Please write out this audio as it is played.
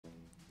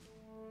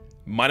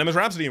My name is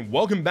Rhapsody and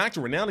welcome back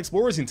to Renowned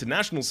Explorers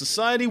International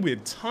Society. We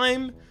have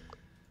time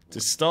to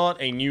start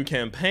a new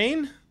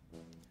campaign.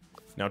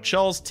 Now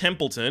Charles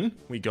Templeton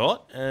we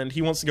got, and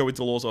he wants to go with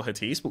Dolores or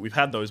Hattis, but we've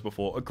had those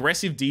before.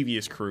 Aggressive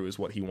Devious Crew is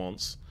what he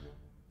wants.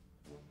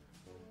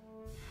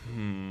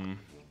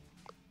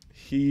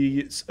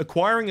 He's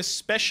acquiring a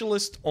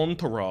specialist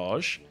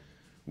entourage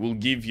will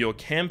give your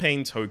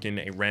campaign token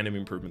a random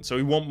improvement. So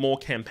we want more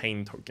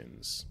campaign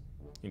tokens.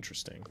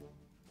 Interesting.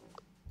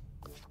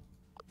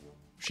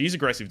 She's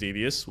aggressive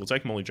devious. We'll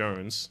take Molly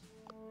Jones.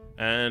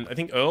 And I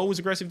think Earl was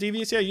aggressive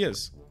devious. Yeah, he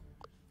is.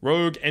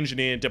 Rogue,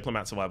 engineer,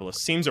 diplomat, survivalist.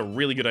 Seems a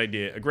really good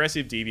idea.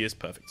 Aggressive, devious,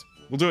 perfect.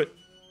 We'll do it.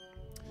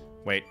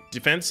 Wait,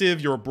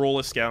 defensive, you're a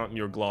brawler scout, and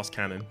you're a glass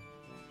cannon.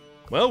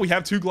 Well, we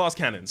have 2 glass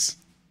cannons.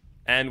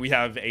 And we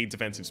have a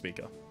defensive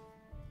speaker.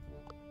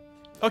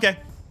 Okay.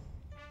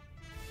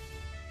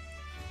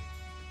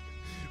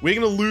 We're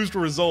gonna lose to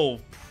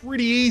Resolve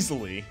pretty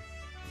easily.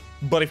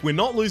 But if we're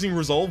not losing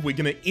Resolve, we're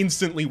gonna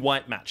instantly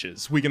wipe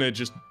matches. We're gonna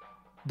just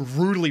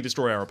brutally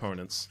destroy our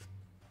opponents.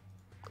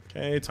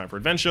 Okay, time for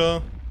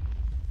adventure.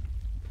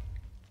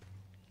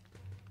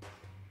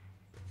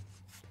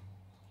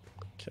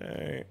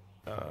 Okay,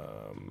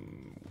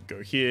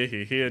 go here,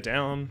 here, here,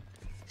 down.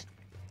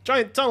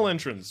 Giant tunnel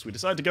entrance. We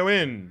decide to go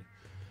in.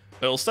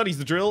 Earl studies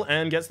the drill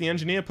and gets the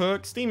engineer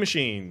perk, steam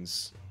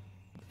machines.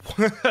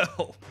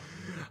 Well,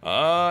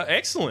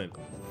 excellent.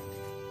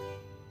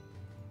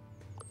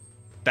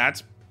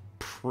 That's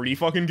pretty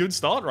fucking good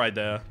start right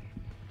there.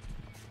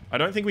 I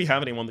don't think we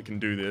have anyone that can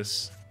do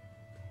this.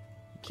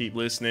 Keep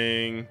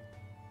listening.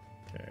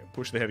 Okay,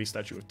 push the heavy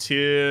statue of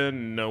Tyr.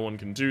 No one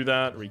can do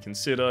that.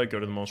 Reconsider.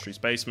 Go to the monastery's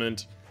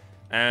basement.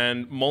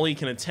 And Molly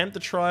can attempt the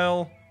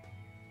trial.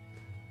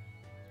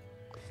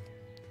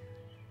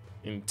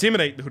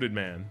 Intimidate the hooded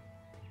man.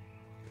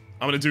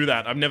 I'm gonna do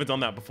that. I've never done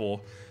that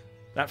before.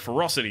 That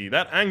ferocity,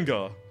 that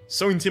anger.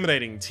 So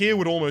intimidating. Tyr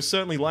would almost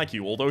certainly like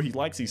you, although he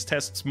likes these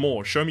tests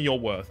more. Show me your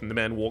worth. And the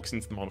man walks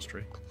into the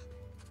monastery.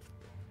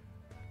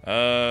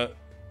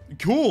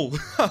 Cool.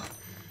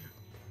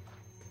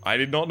 I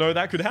did not know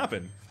that could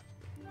happen.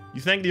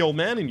 You thank the old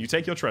man and you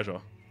take your treasure.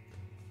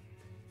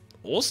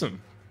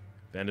 Awesome.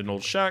 Abandoned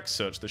old shack.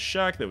 Search the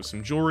shack. There was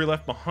some jewelry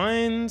left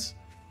behind.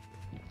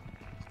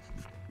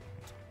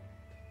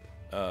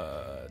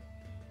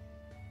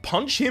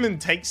 Punch him and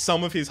take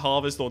some of his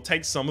harvest, or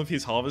take some of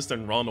his harvest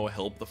and run, or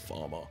help the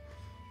farmer.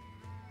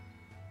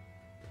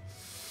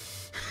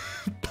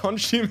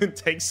 Punch him and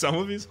take some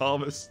of his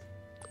harvest.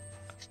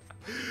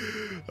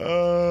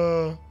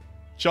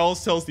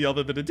 Charles tells the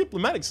other that a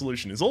diplomatic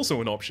solution is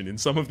also an option in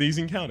some of these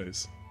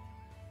encounters.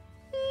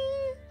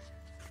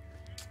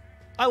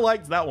 I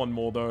liked that one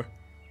more, though.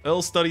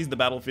 Earl studies the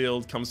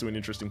battlefield, comes to an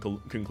interesting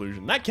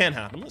conclusion. That can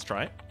happen. Let's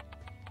try it.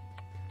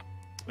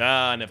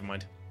 Never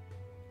mind.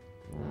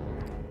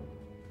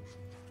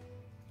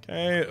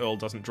 Okay, Earl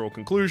doesn't draw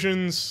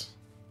conclusions.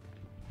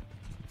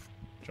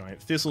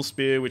 Giant thistle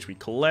spear, which we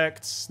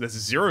collect. There's a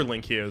 0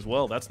 link here as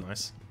well. That's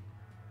nice.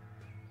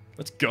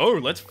 Let's go.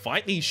 Let's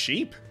fight these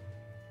sheep.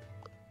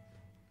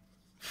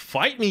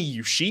 Fight me,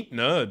 you sheep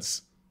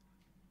nerds.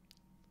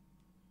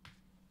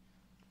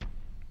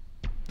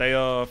 They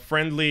are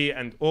friendly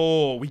and...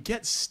 Oh, we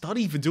get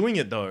study for doing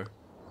it, though.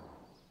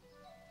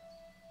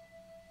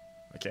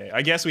 Okay,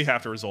 I guess we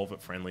have to resolve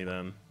it friendly,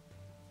 then.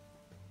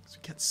 Because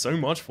we get so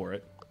much for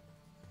it.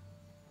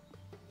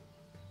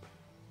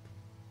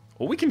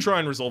 Or we can try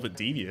and resolve it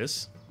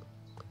devious.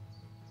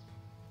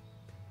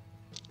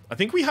 I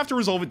think we have to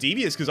resolve it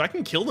devious, because I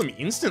can kill them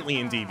instantly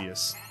in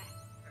devious.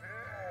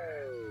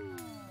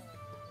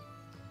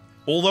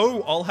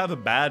 Although I'll have a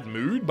bad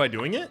mood by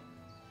doing it,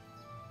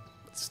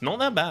 it's not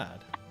that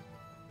bad.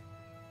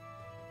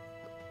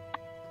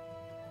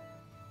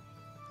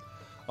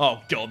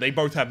 Oh god, they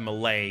both have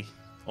melee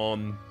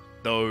on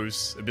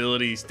those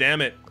abilities. Damn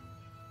it.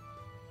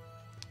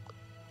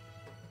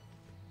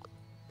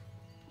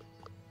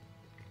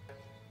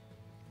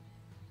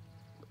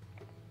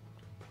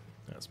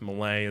 That's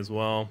melee as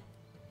well.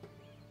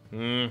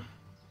 Well,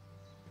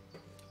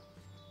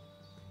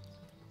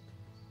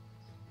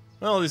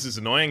 this is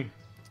annoying.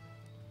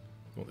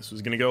 Well, this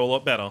was gonna go a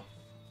lot better.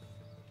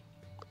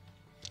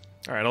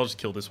 Alright, I'll just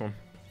kill this one.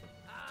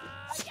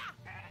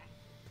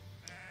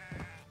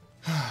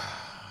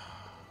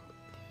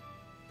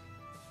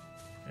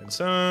 And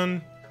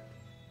son.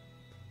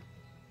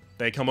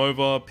 They come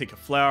over, pick a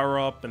flower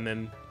up, and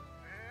then...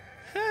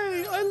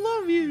 Hey, I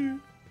love you!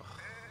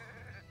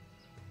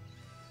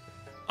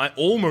 I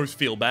almost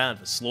feel bad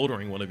for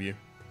slaughtering one of you.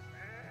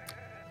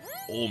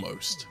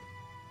 Almost.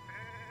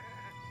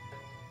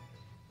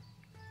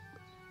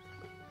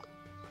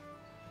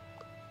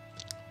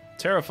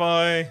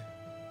 Terrify.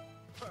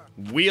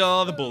 We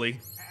are the bully.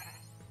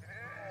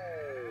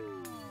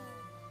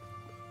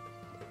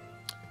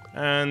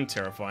 And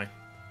terrify.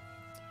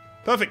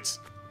 Perfect.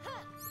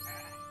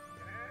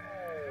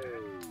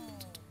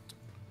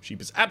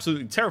 Sheep is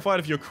absolutely terrified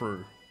of your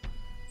crew.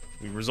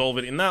 We resolve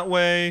it in that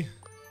way.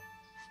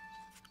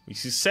 We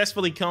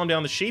successfully calm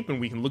down the sheep and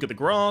we can look at the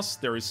grass.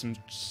 There is some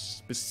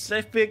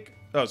specific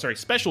Oh, sorry,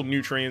 special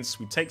nutrients.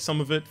 We take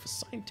some of it for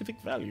scientific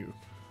value.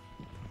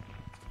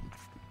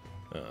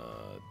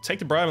 Take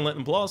the bribe and let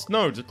them blast?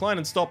 No, decline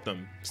and stop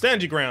them.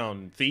 Stand your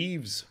ground,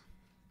 thieves.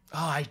 Oh,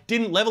 I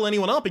didn't level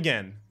anyone up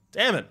again.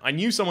 Damn it, I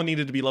knew someone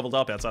needed to be leveled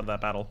up outside of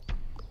that battle.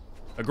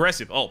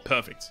 Aggressive, oh,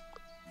 perfect.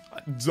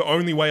 It's the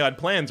only way I'd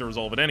planned to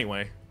resolve it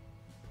anyway.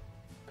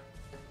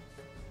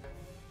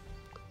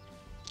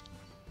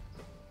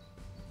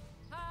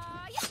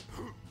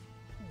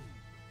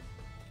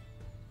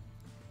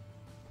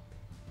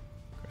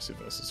 Aggressive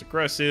versus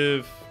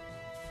aggressive.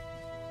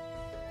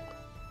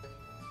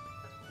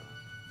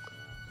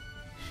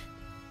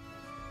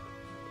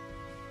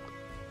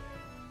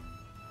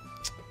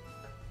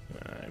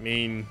 I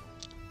mean,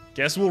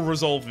 guess we'll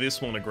resolve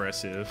this one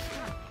aggressive.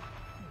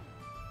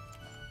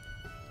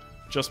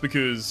 Just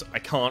because I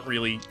can't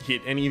really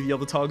hit any of the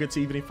other targets,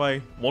 even if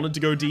I wanted to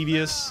go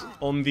devious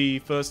on the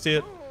first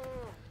hit.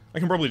 I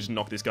can probably just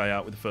knock this guy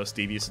out with the first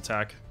devious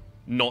attack.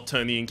 Not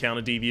turn the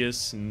encounter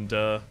devious and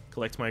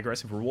collect my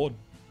aggressive reward.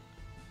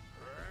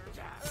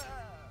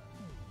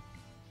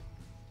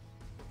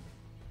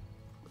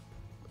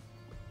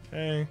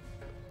 Okay.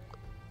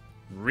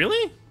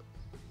 Really?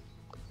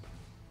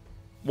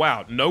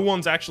 Wow, no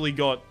one's actually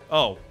got...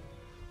 Oh.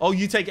 Oh,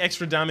 you take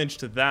extra damage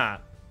to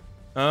that.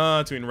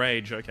 To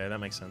enrage. Okay, that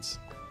makes sense.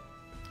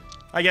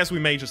 I guess we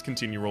may just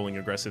continue rolling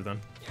aggressive then.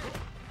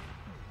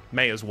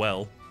 May as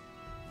well.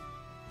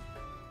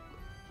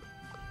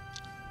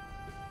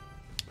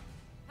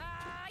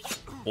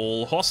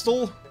 All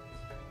hostile.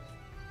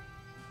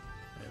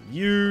 And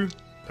you.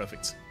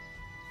 Perfect.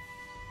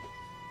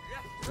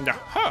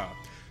 Aha!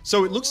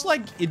 So it looks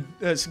like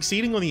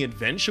succeeding on the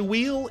adventure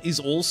wheel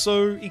is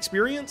also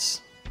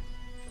experience.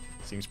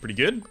 Seems pretty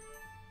good.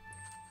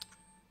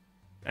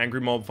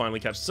 Angry mob finally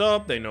catches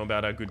up. They know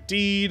about our good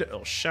deed.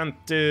 El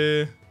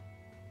Shante.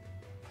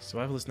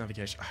 Survivalist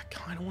navigation. I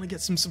kind of want to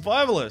get some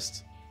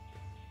survivalist.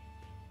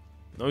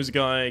 Nose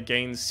guy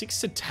gains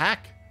 6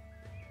 attack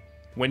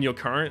when you're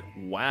current.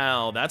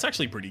 Wow, that's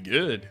actually pretty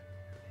good.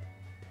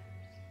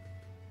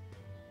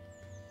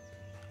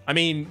 I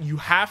mean, you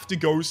have to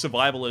go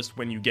survivalist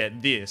when you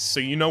get this. So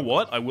you know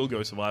what? I will go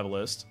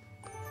survivalist.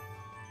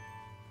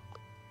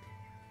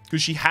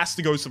 Because she has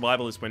to go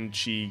survivalist when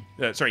she...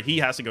 sorry, he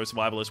has to go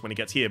survivalist when he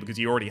gets here because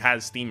he already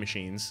has steam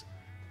machines.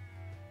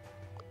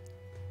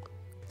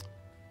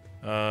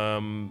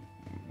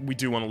 We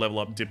do want to level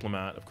up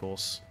diplomat, of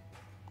course.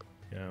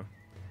 Yeah.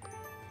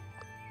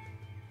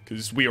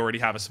 Because we already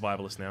have a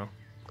survivalist now.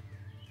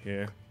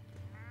 Yeah.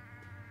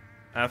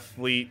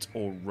 Athlete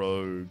or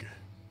rogue.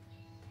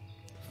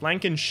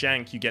 Flank and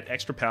Shank, you get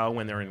extra power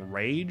when they're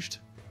enraged.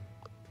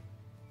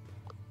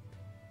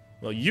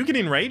 Well, you can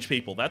enrage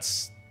people.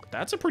 That's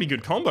a pretty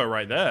good combo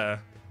right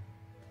there.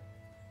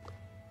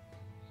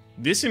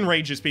 This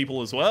enrages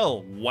people as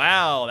well.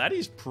 Wow, that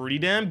is pretty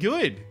damn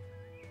good.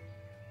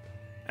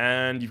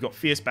 And you've got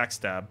Fierce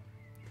Backstab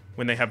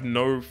when they have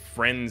no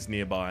friends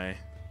nearby.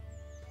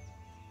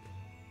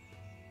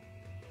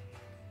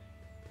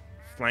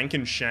 Flank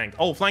and Shank.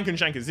 Oh, Flank and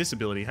Shank is this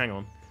ability. Hang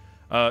on.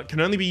 Can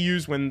only be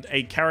used when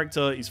a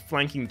character is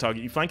flanking the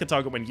target. You flank a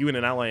target when you and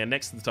an ally are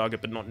next to the target,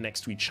 but not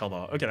next to each other.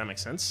 Okay, that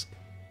makes sense.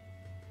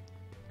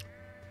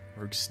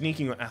 Rogue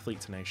Sneaking or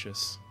Athlete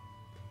Tenacious.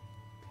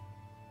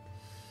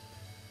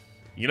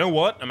 You know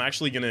what? I'm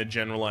actually going to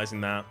generalize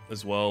in that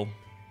as well.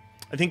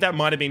 I think that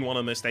might have been one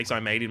of the mistakes I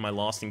made in my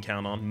last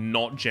encounter,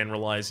 not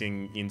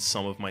generalizing in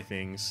some of my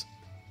things.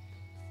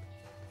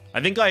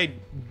 I think I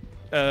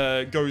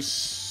go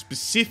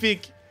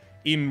specific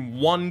in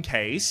one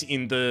case,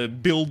 in the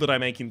build that I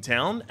make in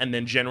town, and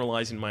then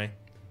generalize in my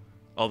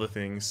other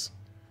things.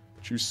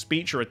 Choose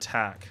speech or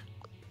attack.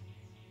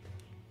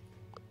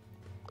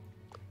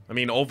 I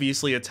mean,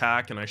 obviously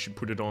attack, and I should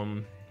put it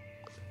on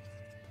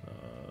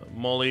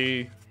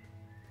Molly.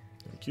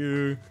 Thank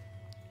you.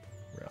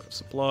 We're out of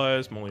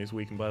supplies. Molly is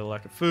weakened by the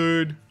lack of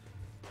food.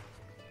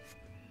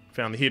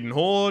 Found the hidden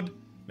hoard.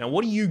 Now,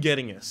 what are you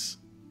getting us?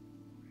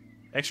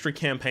 Extra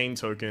campaign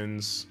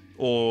tokens,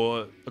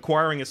 or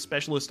acquiring a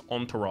specialist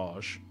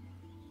entourage.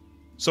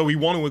 So we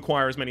want to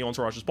acquire as many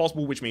entourage as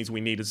possible, which means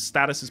we need as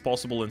status as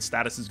possible, and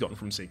status is gotten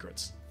from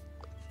secrets.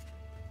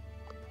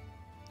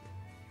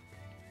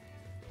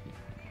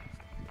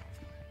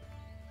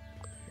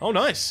 Oh,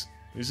 nice.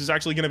 This is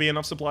actually going to be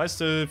enough supplies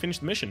to finish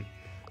the mission.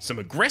 Some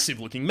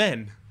aggressive-looking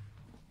men.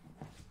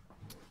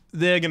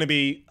 They're going to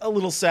be a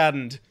little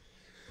saddened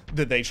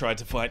that they tried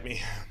to fight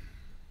me.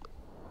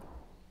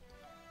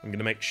 I'm going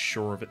to make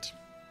sure of it.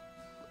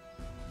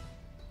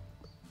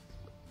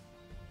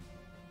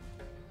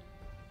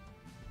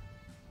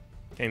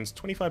 Gains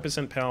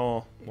 25%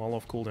 power while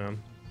off cooldown.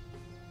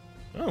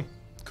 Oh,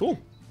 cool.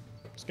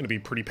 It's going to be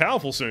pretty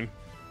powerful soon.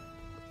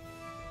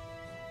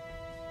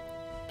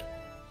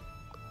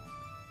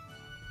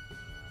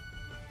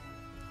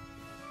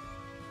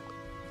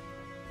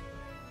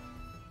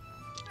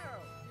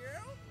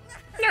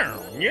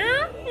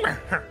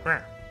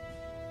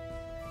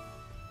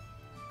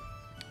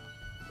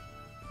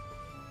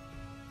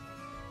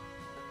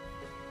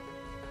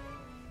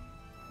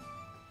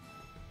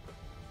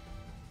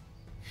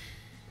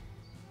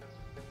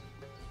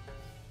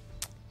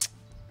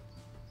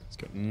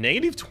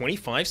 Negative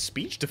 25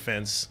 speech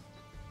defense.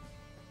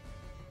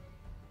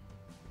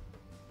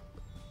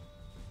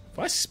 If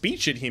I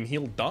speech at him,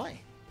 he'll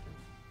die.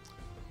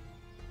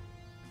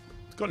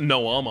 He's got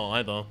no armor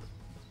either.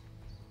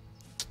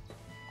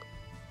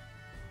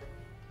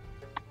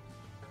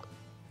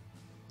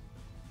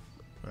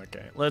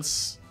 Okay,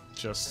 let's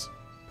just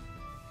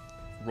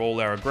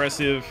roll our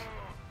aggressive.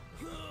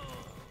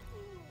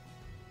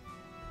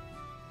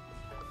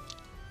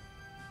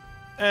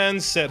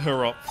 And set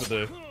her up for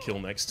the kill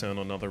next turn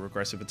on another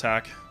aggressive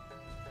attack.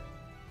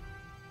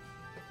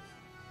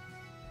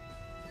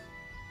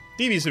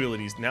 Devious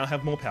abilities now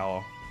have more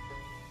power.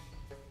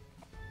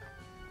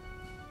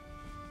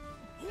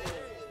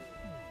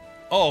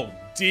 Oh,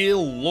 dear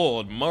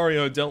lord,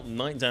 Mario dealt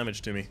 9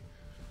 damage to me.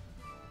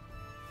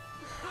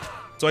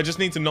 So I just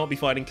need to not be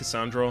fighting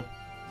Cassandra.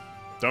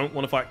 Don't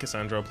want to fight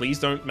Cassandra. Please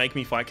don't make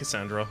me fight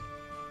Cassandra.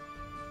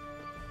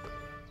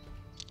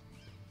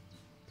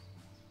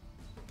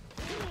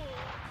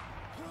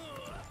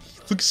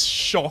 Looks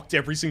shocked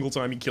every single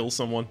time he kills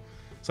someone.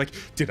 It's like,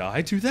 did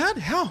I do that?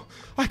 How?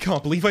 I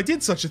can't believe I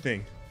did such a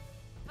thing.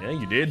 Yeah,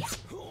 you did.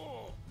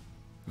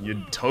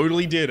 You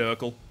totally did,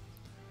 Urkel.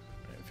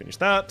 Finish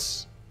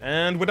that,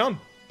 and we're done.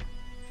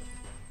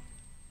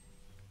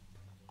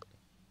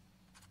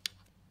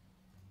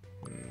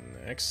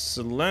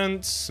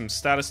 Excellent. Some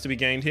status to be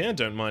gained here.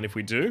 Don't mind if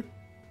we do.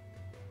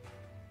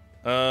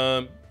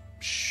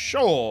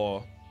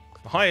 Sure.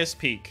 The highest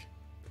peak.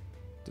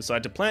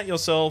 Decide to plant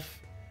yourself.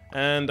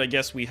 And I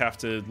guess we have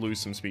to lose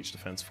some speech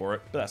defense for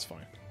it, but that's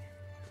fine.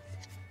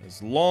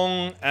 As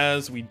long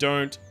as we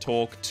don't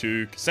talk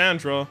to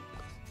Cassandra.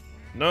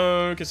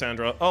 No,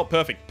 Cassandra. Oh,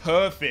 perfect.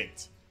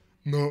 Perfect.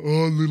 No,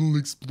 little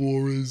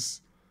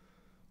explorers.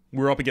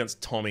 We're up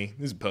against Tommy.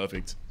 This is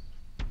perfect.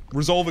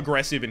 Resolve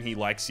aggressive and he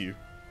likes you.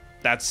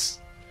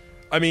 That's...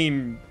 I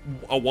mean,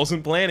 I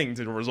wasn't planning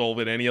to resolve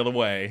it any other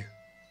way.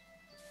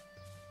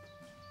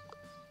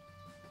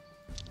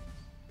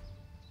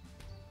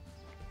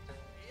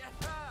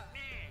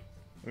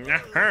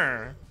 Yeah.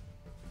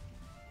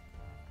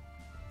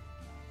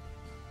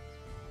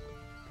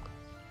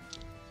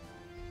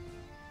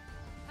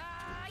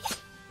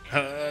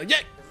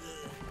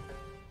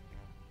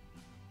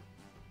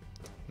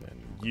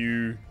 And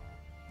you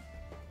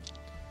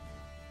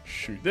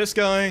shoot this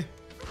guy.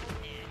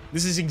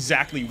 This is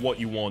exactly what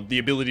you want. The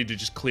ability to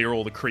just clear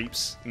all the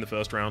creeps in the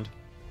first round.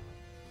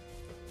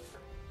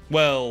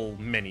 Well,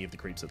 many of the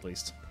creeps at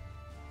least.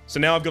 So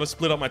now I've got to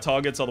split up my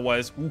targets,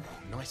 otherwise... Ooh,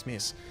 nice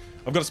miss.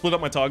 I've got to split up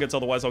my targets,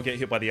 otherwise I'll get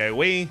hit by the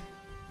AoE.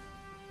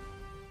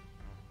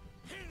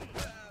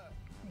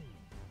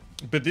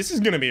 But this is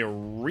going to be a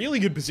really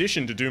good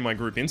position to do my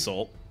group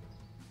insult.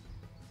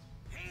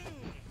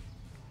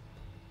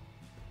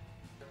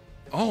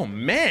 Oh,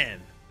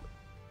 man.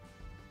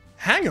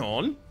 Hang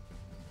on.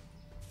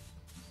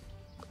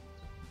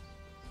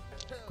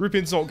 Group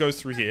insult goes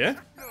through here.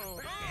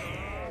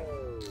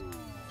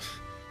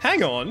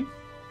 Hang on.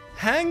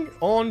 Hang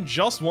on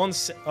just one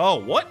sec. Oh,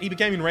 what? He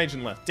became enraged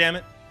and left. Damn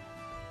it.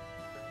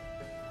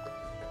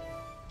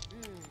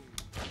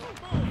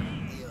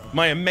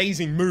 My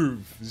amazing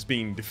move is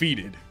being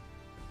defeated.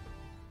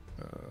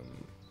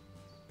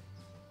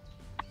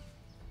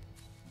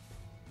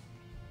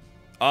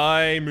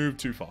 I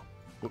moved too far.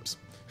 Whoops.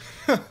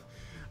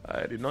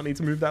 I did not need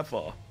to move that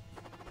far.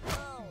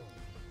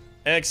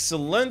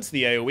 Excellent.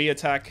 The AoE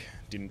attack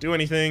didn't do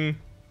anything.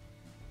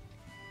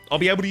 I'll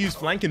be able to use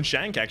Flank and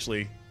Shank,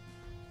 actually,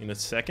 in a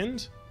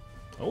second.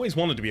 I always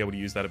wanted to be able to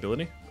use that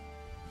ability.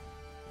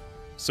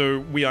 So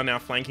we are now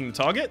flanking the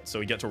target, so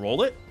we get to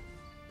roll it.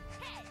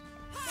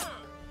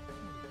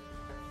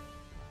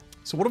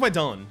 So what have I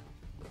done?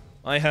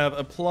 I have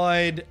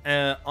applied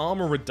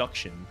armor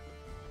reduction.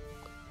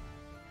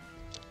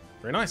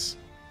 Very nice.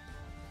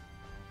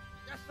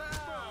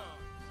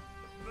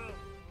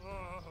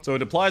 So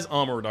it applies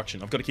armor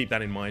reduction. I've got to keep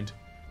that in mind.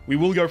 We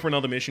will go for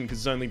another mission because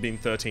it's only been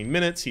 13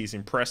 minutes. He's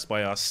impressed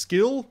by our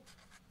skill.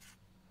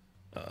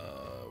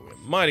 We're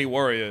mighty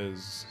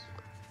warriors.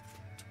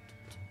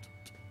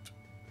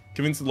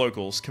 Convince the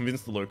locals.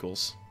 Convince the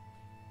locals.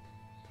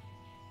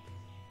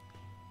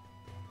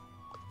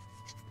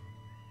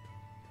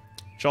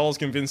 Charles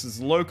convinces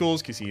the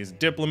locals because he is a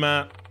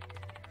diplomat.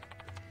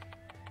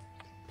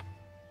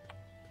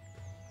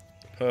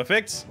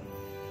 Perfect.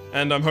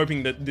 And I'm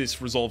hoping that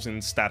this resolves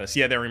in status.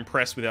 Yeah, they're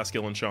impressed with our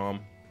skill and charm.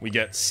 We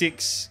get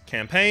 6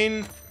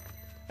 campaign,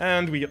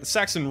 and we get the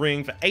Saxon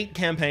Ring for 8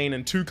 campaign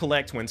and 2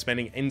 collect when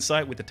spending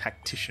insight with the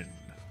tactician.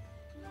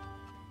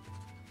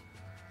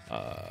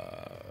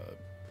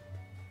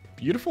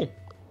 Beautiful.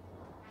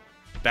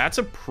 That's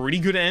a pretty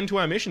good end to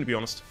our mission, to be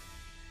honest.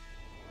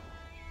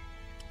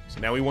 So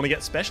now we want to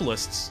get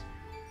specialists.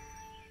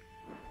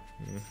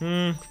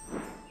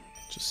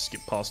 Just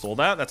skip past all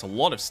that. That's a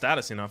lot of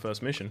status in our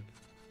first mission.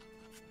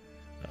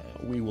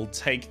 We will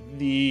take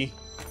the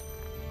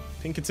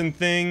Pinkerton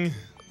thing.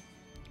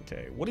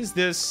 Okay, what is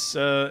this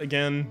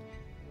again?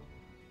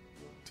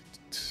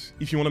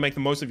 If you want to make the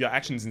most of your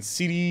actions in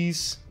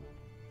cities.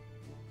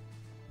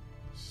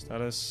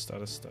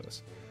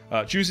 Status.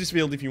 Choose this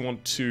field if you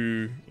want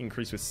to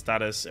increase with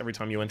status every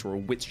time you enter a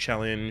wits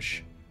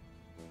challenge.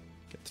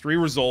 Get 3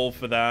 resolve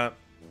for that.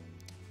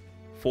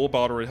 4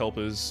 barter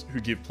helpers who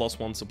give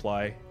 +1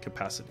 supply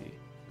capacity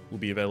will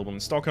be available in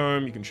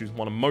Stockholm. You can choose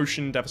 1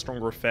 emotion to have a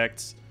stronger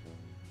effect.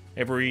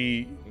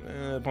 Every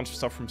bunch of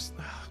stuff from...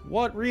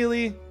 What,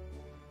 really?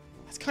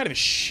 That's kind of a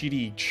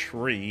shitty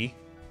tree.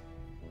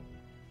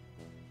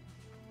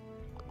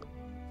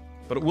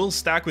 But it will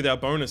stack with our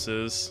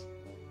bonuses.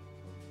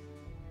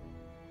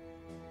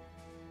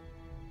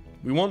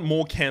 We want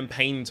more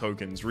campaign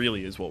tokens,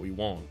 really, is what we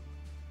want.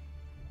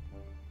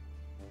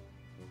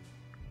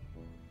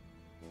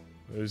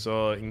 Those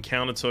are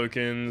encounter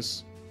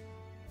tokens.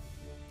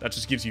 That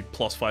just gives you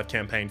 +5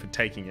 campaign for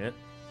taking it.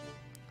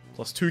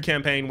 +2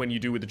 campaign when you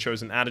do with the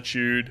chosen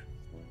attitude.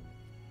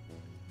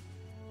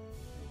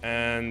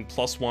 And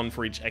 +1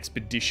 for each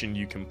expedition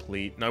you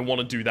complete. And I want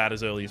to do that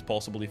as early as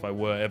possible if I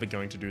were ever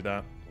going to do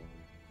that.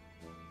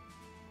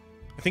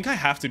 I think I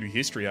have to do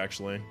history,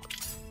 actually.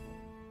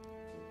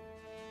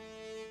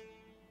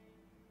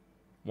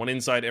 1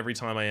 insight every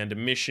time I end a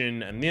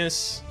mission, and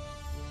this.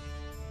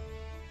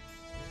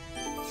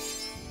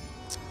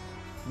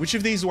 Which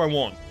of these do I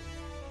want?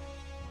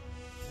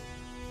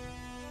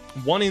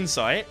 1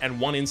 insight, and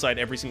 1 insight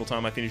every single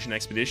time I finish an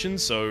expedition,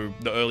 so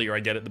the earlier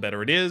I get it, the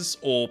better it is,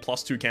 or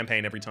 +2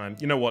 campaign every time.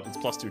 You know what? It's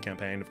 +2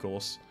 campaign, of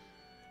course.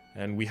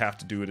 And we have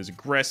to do it as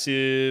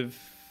aggressive.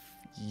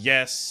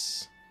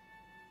 Yes.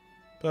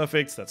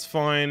 Perfect, that's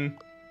fine.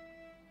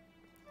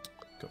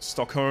 Got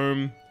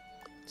Stockholm.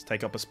 Let's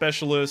take up a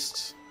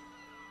specialist.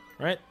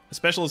 Right? A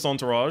specialist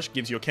entourage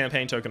gives you a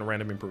campaign token a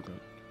random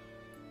improvement.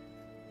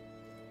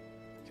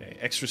 Okay,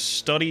 extra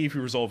study if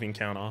you resolve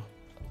encounter.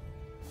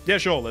 Yeah,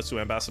 sure, let's do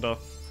ambassador.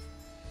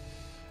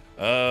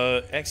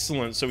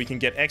 Excellent. So we can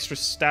get extra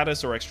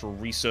status or extra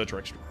research or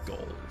extra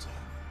gold.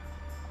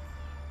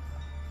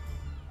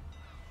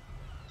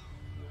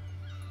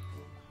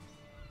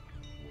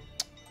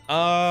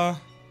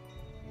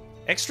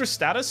 Extra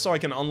status so I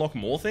can unlock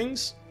more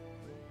things?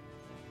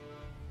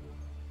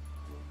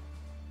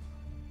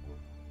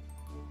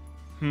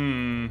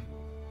 I'm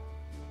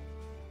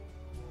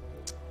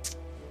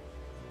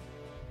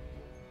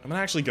gonna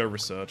actually go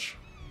research.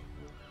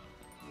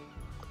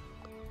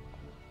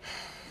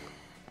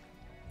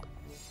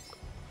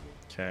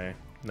 Okay,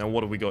 now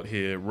what have we got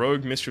here?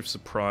 Rogue, Mischief,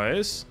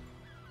 Surprise.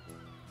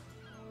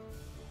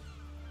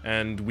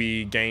 And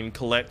we gain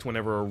Collect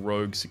whenever a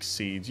rogue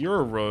succeeds. You're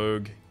a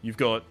rogue. You've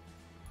got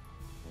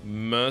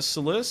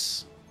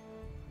Merciless.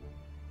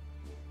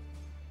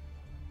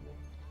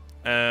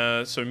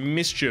 So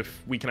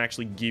Mischief we can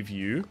actually give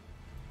you.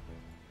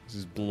 This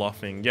is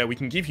bluffing. Yeah, we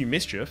can give you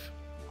Mischief.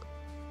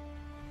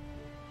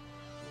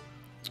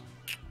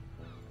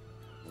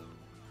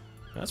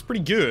 That's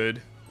pretty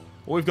good.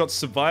 Or we've got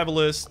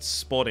Survivalist,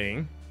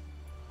 Spotting.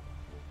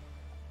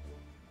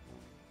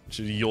 Which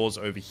is yours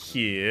over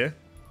here.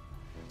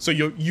 So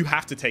you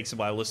have to take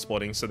Survivalist,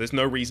 Spotting, so there's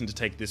no reason to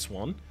take this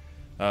one.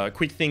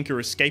 Quick Thinker,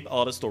 Escape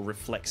Artist, or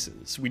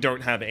Reflexes. We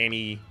don't have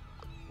any...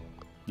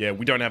 Yeah,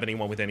 we don't have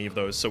anyone with any of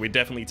those, so we're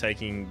definitely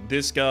taking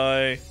this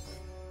guy.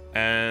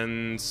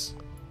 And...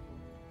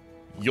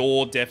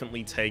 You're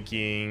definitely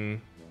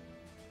taking...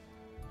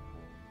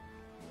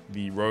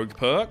 the Rogue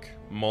perk,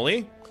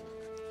 Molly.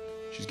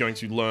 She's going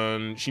to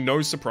learn... She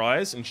knows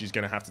Surprise, and she's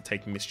going to have to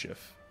take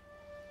Mischief.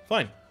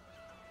 Fine.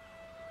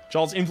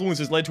 Charles' influence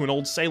has led to an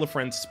old sailor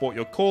friend to support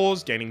your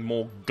cause, gaining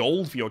more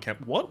gold for your camp.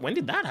 What? When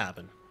did that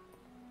happen?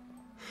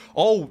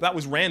 Oh, that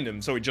was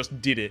random, so it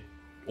just did it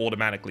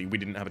automatically. We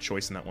didn't have a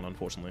choice in that one,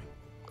 unfortunately.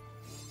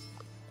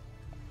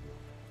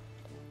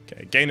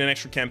 Okay, gain an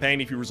extra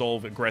campaign if you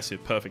resolve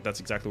aggressive. Perfect, that's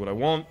exactly what I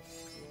want.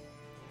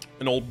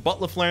 An old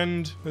butler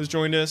friend has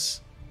joined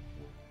us.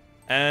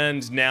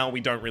 And now we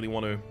don't really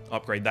want to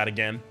upgrade that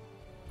again.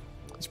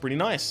 It's pretty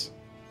nice.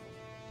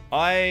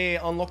 I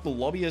unlocked the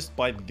lobbyist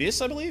by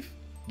this, I believe?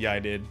 Yeah, I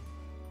did.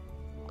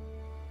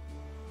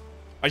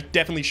 I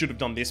definitely should have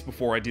done this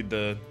before I did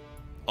the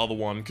other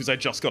one, because I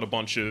just got a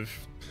bunch of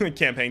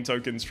campaign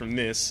tokens from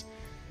this,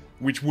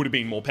 which would have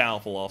been more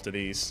powerful after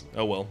these.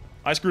 Oh well.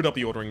 I screwed up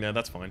the ordering there,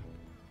 that's fine.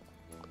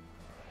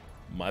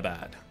 My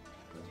bad.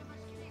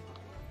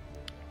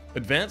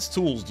 Advanced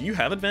tools. Do you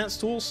have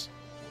advanced tools?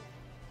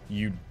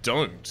 You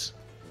don't.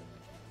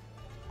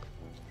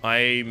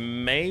 I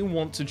may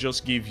want to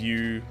just give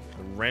you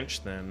a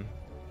wrench then.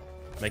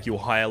 Make you a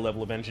higher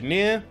level of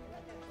engineer.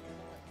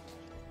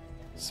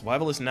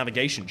 Survivalist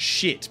navigation.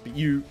 Shit, but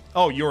you...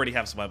 Oh, you already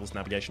have survivalist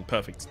navigation.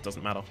 Perfect.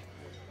 Doesn't matter.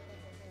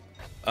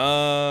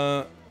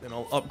 Then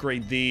I'll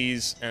upgrade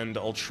these, and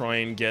I'll try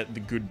and get the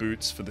good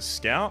boots for the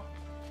scout.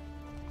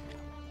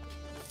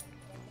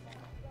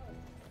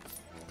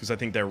 Because I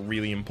think they're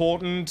really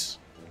important.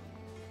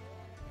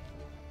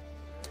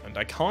 And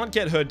I can't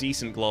get her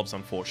decent gloves,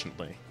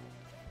 unfortunately.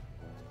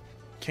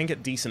 Can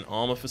get decent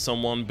armor for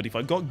someone, but if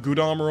I got good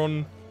armor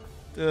on...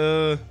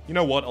 you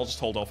know what? I'll just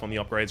hold off on the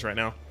upgrades right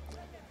now.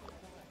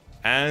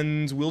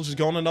 And we'll just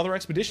go on another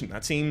expedition.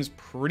 That seems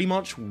pretty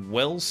much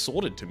well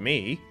sorted to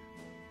me.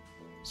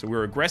 So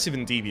we're aggressive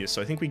and devious,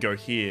 so I think we go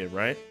here,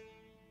 right?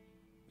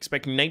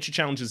 Expect nature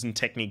challenges and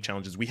technique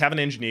challenges. We have an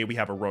engineer, we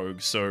have a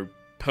rogue, so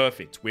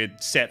perfect. We're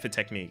set for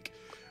technique.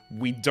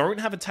 We don't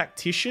have a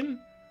tactician,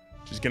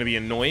 which is going to be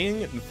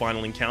annoying in the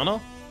final encounter.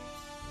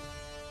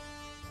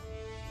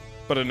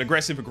 But an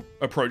aggressive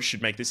approach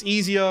should make this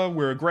easier.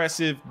 We're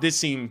aggressive. This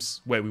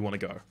seems where we want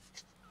to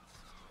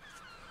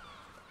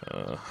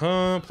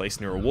go.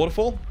 Place near a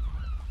waterfall.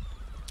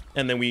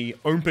 And then we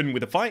open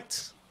with a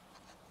fight.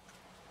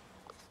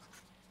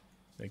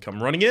 They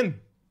come running in.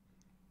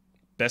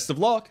 Best of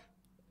luck.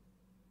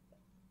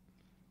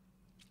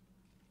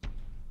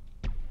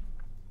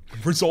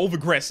 Resolve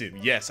aggressive.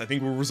 Yes, I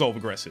think we'll resolve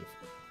aggressive.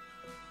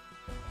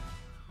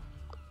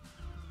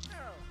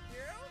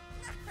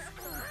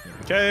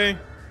 Okay.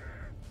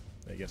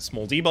 They get a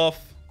small debuff.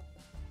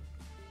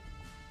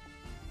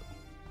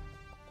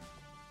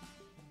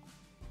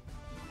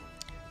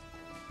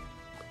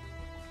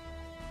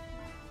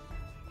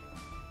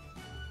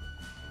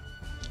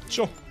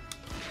 Sure.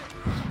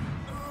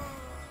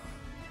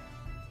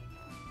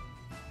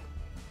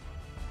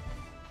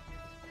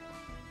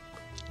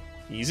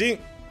 Easy.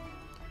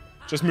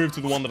 Just move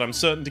to the one that I'm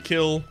certain to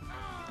kill.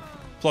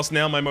 Plus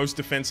now my most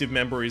defensive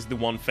member is the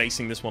one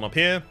facing this one up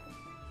here.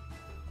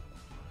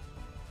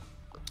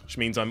 Which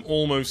means I'm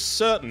almost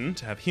certain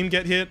to have him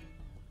get hit.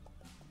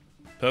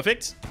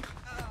 Perfect.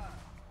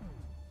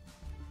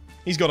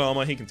 He's got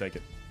armor, he can take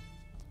it.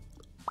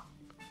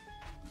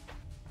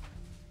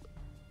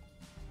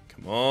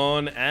 Come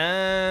on,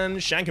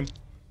 and shank him.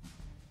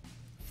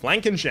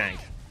 Flank and shank.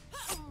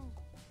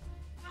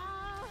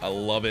 I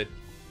love it.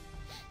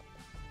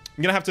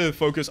 I'm gonna have to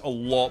focus a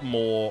lot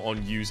more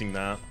on using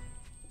that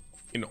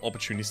in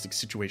opportunistic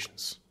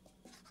situations.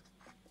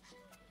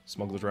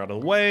 Smugglers are out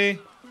of the way.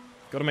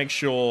 Gotta make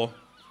sure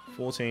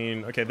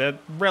 14... Okay, they're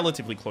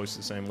relatively close to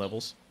the same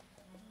levels.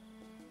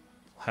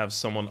 Have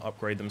someone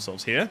upgrade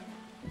themselves here.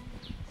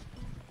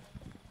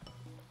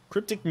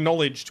 Cryptic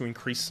knowledge to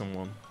increase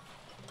someone.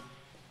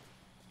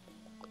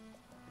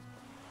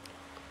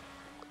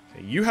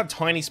 Okay, you have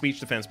tiny speech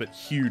defense, but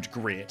huge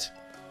grit.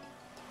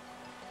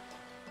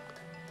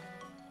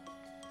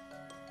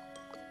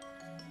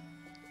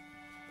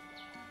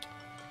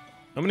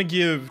 I'm gonna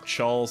give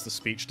Charles the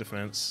speech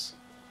defense.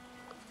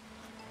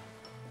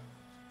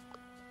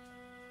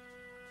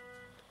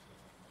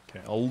 Okay,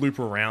 I'll loop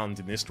around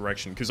in this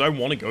direction, because I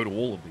want to go to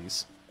all of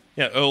these.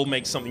 Yeah, Earl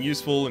makes something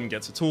useful and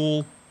gets a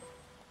tool.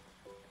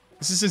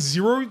 This is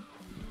zero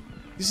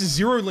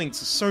linked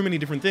to so many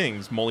different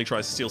things. Molly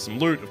tries to steal some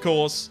loot, of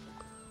course.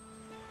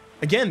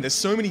 Again, there's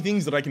so many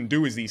things that I can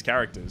do as these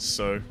characters,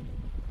 so...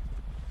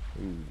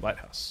 Ooh,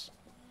 lighthouse.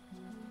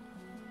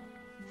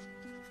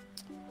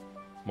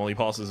 Molly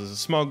passes as a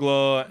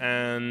smuggler,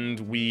 and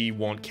we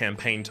want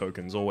campaign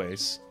tokens,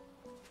 always.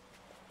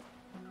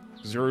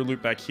 Zero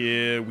loot back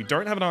here. We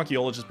don't have an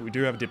archaeologist, but we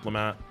do have a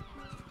diplomat.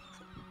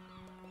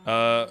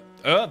 Earl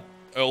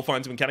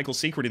finds a mechanical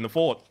secret in the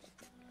fort.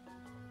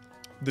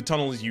 The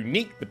tunnel is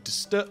unique, but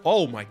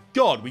oh my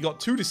god, we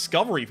got 2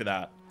 discovery for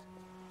that.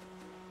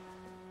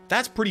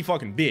 That's pretty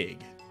fucking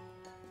big.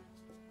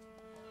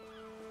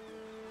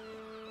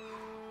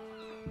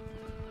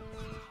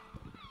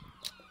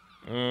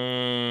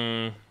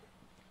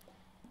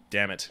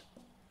 Damn it.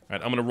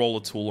 Alright, I'm gonna roll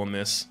a tool on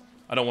this.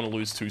 I don't want to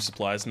lose 2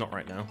 supplies, not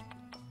right now.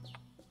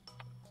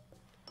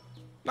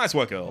 Nice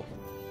work, Earl.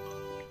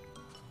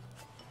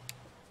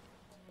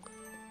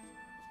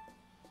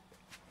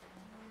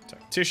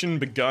 Tactician,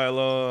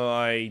 Beguiler,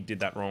 I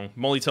did that wrong.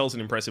 Molly tells an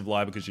impressive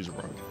lie because she's a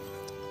rogue.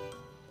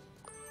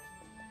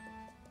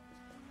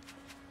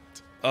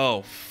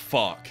 Oh,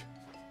 fuck.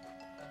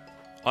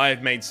 I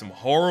have made some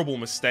horrible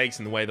mistakes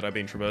in the way that I've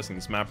been traversing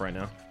this map right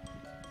now.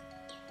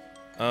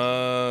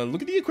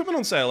 Look at the equipment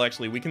on sale,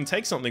 actually. We can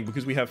take something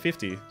because we have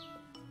 50.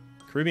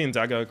 Caribbean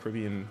dagger,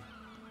 Caribbean...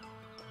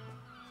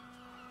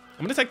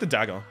 I'm gonna take the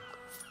dagger.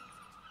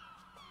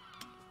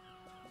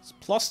 It's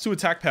 +2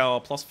 attack power,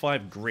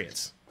 +5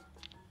 grit.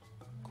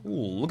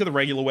 Cool. Look at the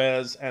regular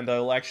wares, and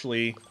I'll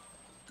actually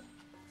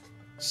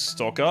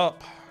stock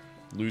up.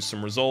 Lose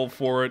some resolve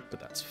for it, but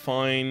that's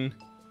fine.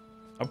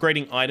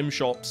 Upgrading item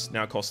shops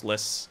now cost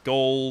less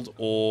gold,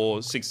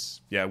 or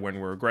 6... Yeah, when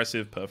we're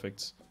aggressive,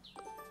 perfect.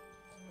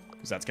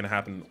 Because that's going to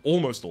happen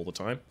almost all the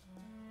time.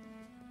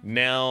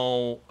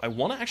 Now, I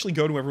want to actually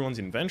go to everyone's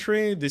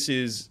inventory. This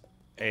is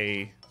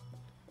a...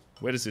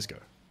 Where does this go?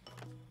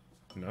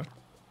 No?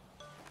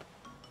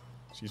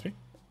 Excuse me?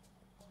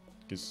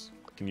 Because...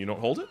 Can you not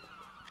hold it?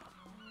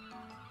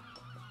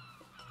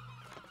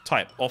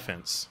 Type,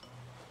 offense.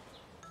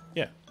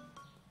 Yeah.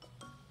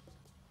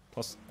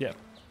 Plus, yeah.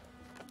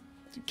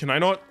 Can I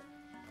not?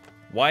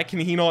 Why can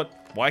he not?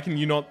 Why can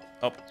you not?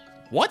 Up?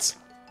 What?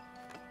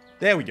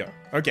 There we go.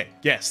 Okay,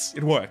 yes,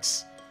 it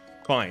works.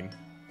 Fine.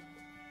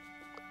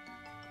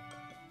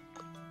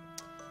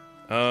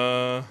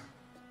 Oh.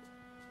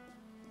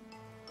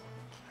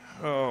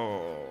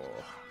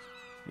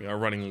 We are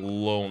running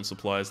low on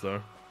supplies,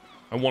 though.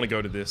 I want to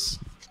go to this.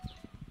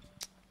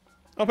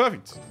 Oh,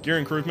 perfect. Gear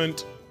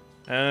improvement.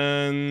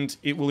 And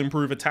it will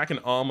improve attack and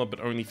armor, but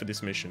only for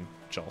this mission,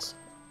 Charles.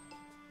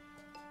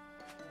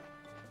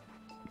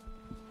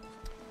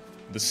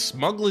 The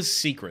Smuggler's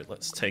Secret.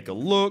 Let's take a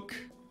look.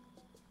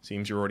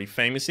 Seems you're already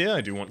famous here.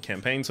 I do want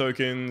campaign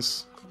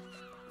tokens.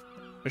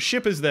 A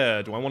ship is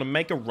there. Do I want to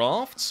make a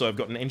raft? So I've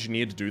got an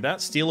engineer to do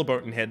that. Steal a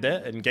boat and head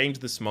there. Engage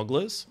the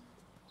smugglers.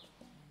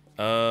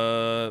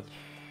 I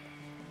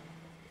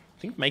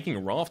think making a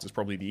raft is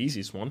probably the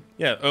easiest one.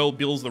 Yeah, Earl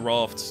builds the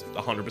rafts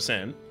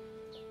 100%.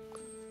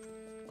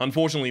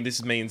 Unfortunately,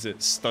 this means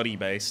it's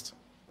study-based.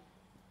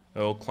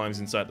 Earl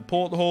climbs inside the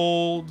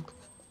porthold.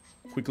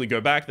 Quickly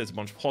go back. There's a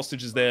bunch of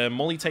hostages there.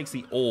 Molly takes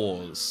the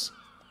oars.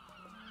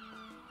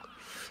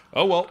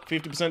 Oh well,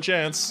 50%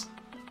 chance.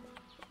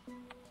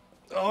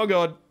 Oh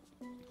god.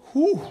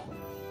 Whew.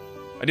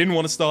 I didn't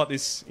want to start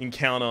this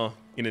encounter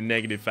in a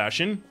negative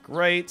fashion.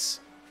 Great.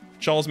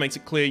 Charles makes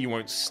it clear you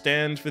won't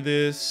stand for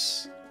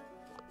this.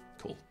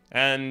 Cool.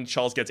 And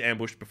Charles gets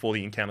ambushed before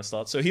the encounter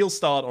starts. So he'll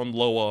start on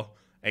lower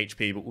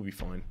HP, but we'll be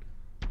fine.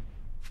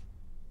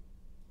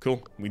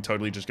 Cool. We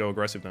totally just go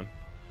aggressive then.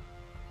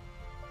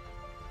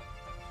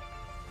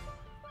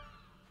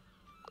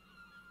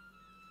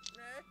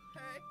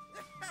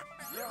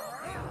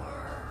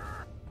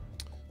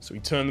 So we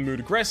turn the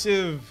mood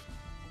aggressive.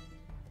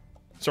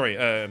 Sorry,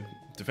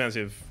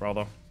 defensive,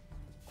 rather.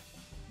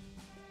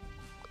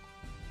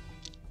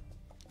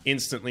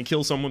 Instantly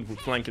kill someone with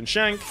flank and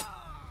shank.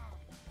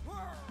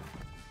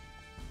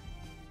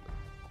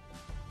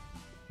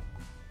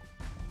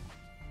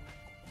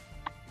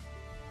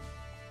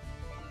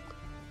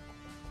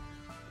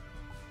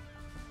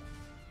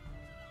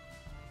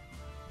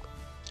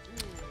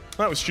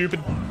 That was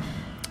stupid.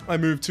 I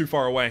moved too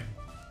far away.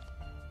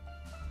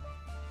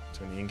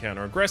 Turn the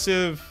encounter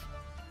aggressive.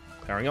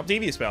 Powering up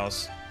devious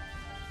powers.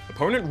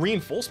 Opponent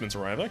reinforcements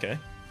arrive. Okay.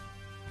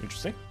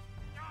 Interesting.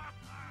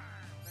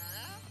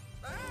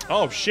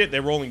 Oh shit,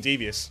 they're rolling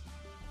devious.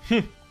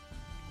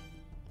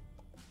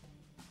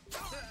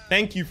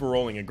 Thank you for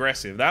rolling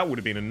aggressive. That would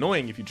have been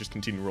annoying if you just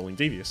continued rolling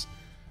devious.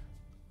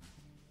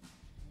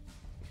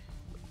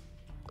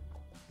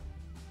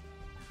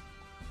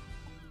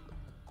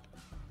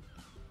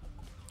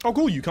 Oh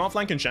cool, you can't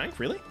flank and shank?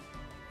 Really?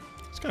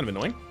 It's kind of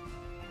annoying.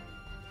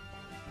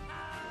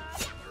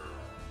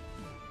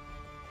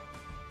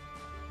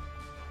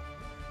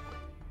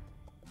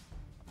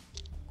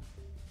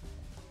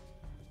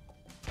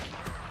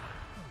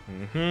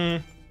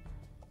 And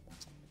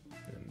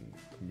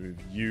move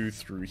you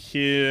through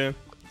here.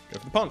 Go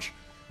for the punch.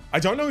 I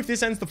don't know if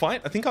this ends the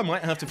fight. I think I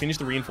might have to finish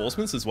the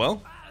reinforcements as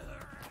well.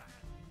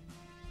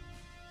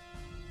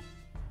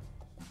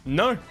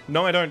 No,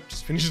 I don't.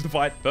 Just finishes the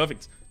fight.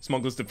 Perfect.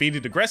 Smuggler's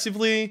defeated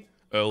aggressively.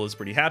 Earl is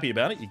pretty happy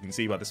about it. You can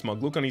see by the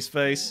smug look on his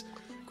face.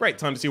 Great,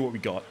 time to see what we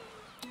got.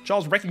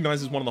 Charles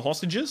recognizes one of the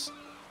hostages.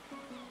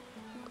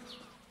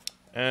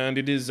 And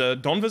it is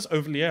Donvers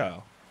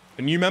Ovelier.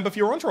 A new member for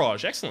your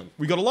entourage. Excellent.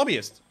 We got a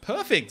lobbyist.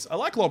 Perfect. I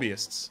like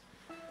lobbyists.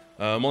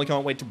 Molly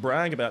can't wait to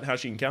brag about how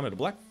she encountered a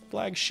black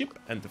flag ship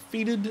and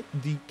defeated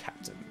the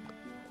captain.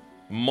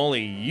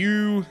 Molly,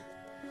 you...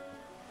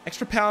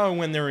 Extra power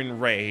when they're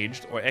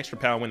enraged, or extra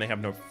power when they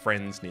have no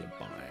friends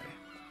nearby.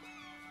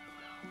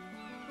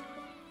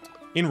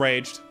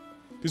 Enraged.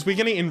 Because we're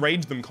going to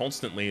enrage them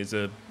constantly as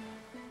a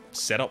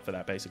setup for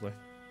that, basically.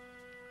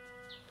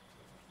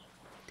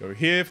 Go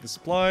here for the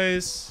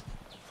supplies.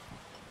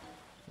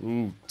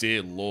 Ooh,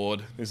 dear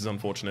lord. This is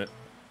unfortunate.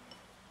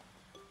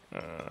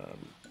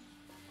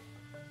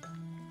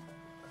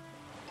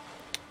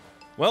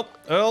 Well,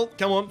 Earl,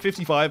 come on,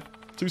 55.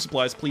 2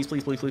 supplies, please,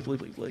 please, please, please, please,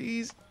 please,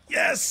 please.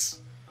 Yes!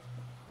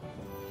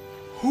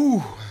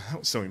 Whew, that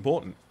was so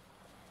important.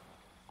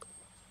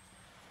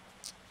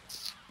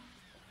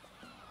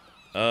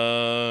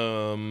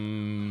 Alright,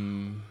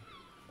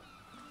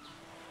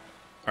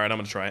 I'm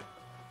gonna try it.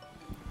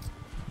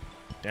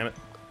 Damn it.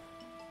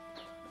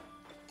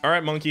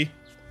 Alright, monkey.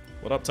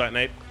 What up,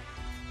 Titanape?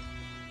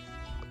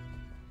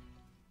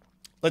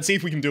 Let's see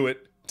if we can do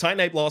it.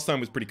 Titanape last time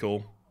was pretty cool.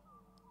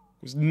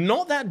 It was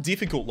not that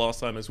difficult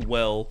last time as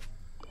well,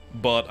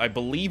 but I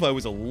believe I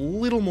was a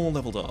little more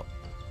leveled up.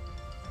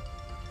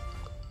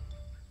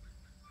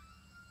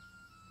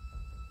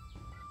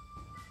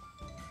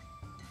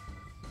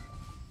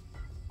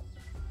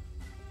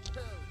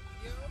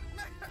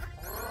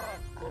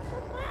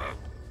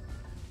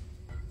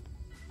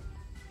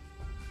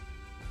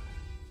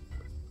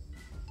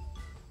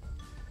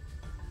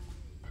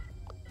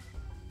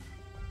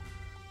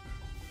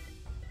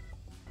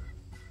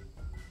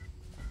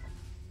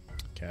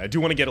 I do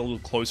want to get a little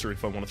closer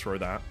if I want to throw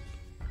that,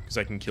 because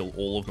I can kill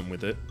all of them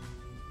with it.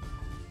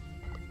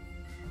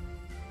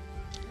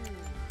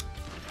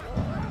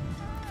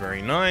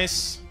 Very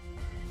nice.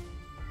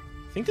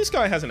 I think this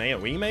guy has an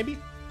AoE, maybe?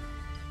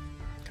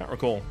 Can't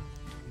recall.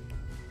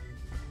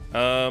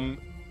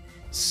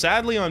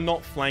 Sadly, I'm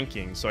not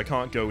flanking, so I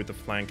can't go with the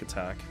flank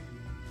attack.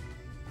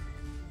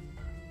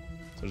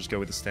 So I'll just go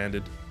with the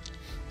standard.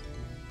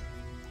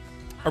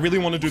 I really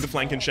want to do the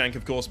flank and shank,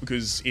 of course,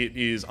 because it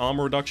is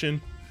armor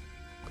reduction.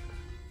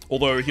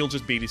 Although, he'll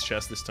just beat his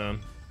chest this turn.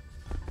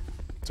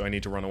 So I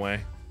need to run away.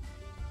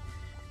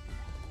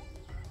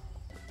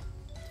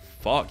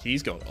 Fuck,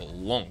 he's got a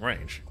long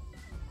range.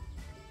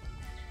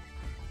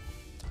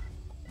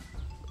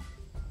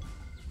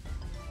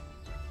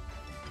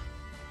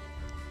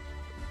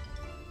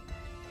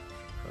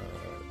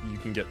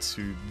 can get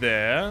to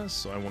there.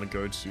 So I want to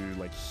go to,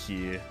 like,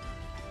 here.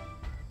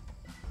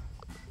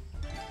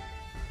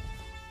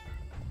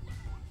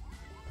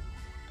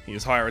 He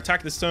has higher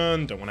attack this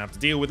turn. Don't want to have to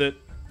deal with it.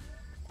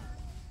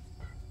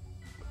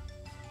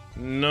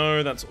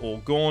 No, that's all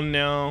gone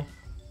now.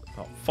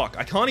 Oh, fuck.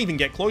 I can't even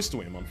get close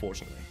to him,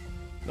 unfortunately.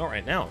 Not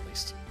right now, at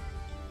least.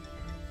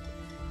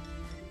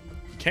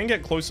 You can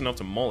get close enough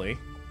to Molly.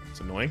 It's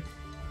annoying.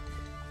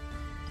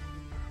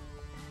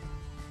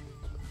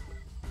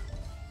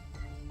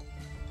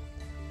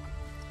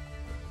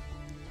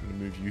 I'm gonna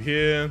move you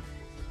here.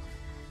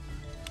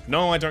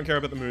 No, I don't care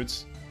about the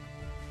moods.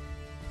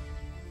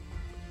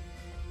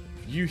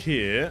 You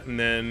here, and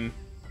then...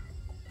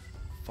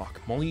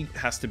 Fuck, Molly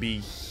has to be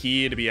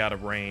here to be out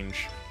of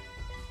range.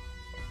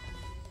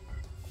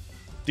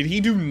 Did he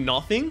do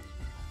nothing?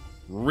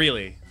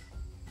 Really?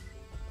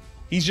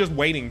 He's just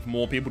waiting for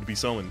more people to be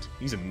summoned.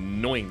 He's an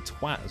annoying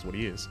twat is what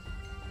he is.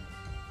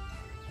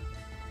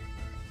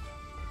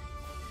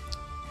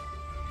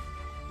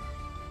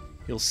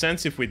 He'll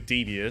sense if we're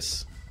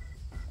devious.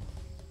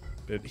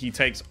 But he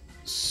takes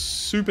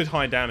super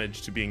high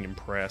damage to being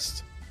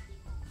impressed.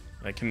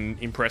 I can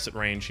impress at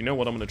range. You know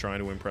what? I'm going to try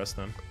to impress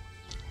then.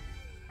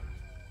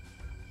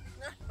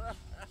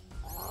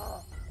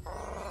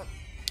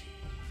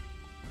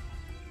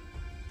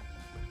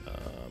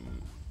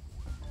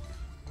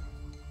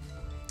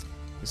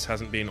 This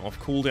hasn't been off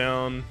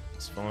cooldown.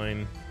 It's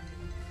fine.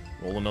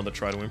 Roll another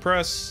try to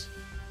impress.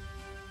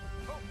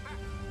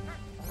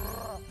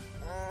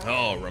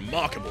 Oh,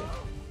 remarkable.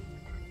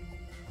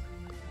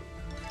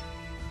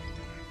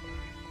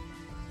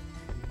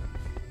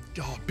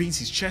 God, beats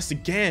his chest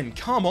again.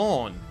 Come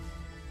on.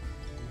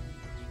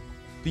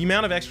 The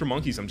amount of extra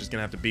monkeys I'm just going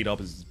to have to beat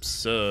up is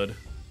absurd.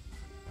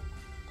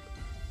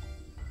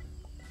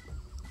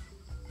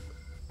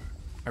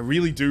 I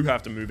really do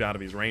have to move out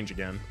of his range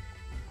again.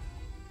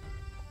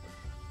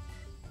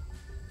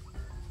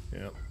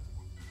 Yep.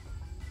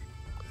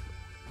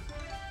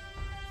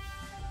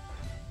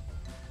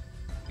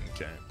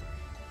 Okay.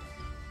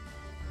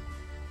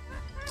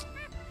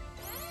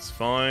 It's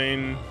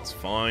fine. It's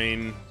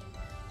fine.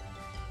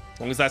 As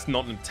long as that's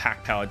not an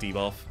attack power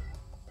debuff.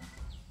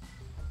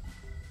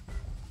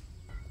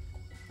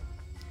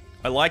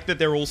 I like that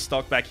they're all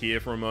stuck back here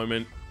for a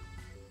moment.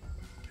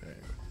 Okay.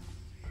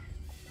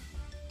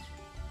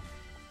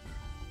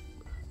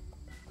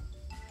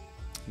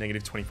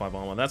 Negative 25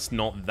 armor. That's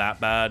not that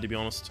bad, to be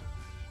honest.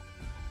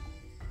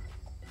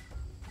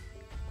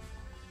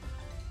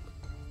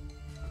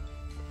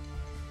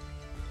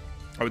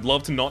 I would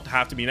love to not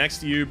have to be next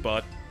to you,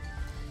 but...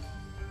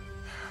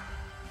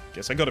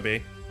 guess I gotta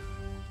be.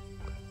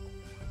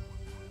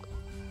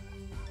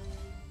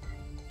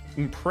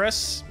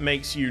 Impress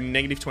makes you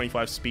negative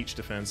 25 speech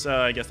defense.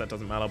 I guess that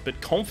doesn't matter. But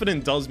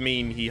confident does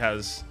mean he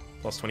has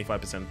plus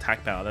 25%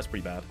 attack power. That's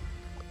pretty bad.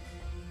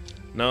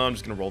 No, I'm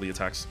just gonna roll the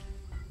attacks.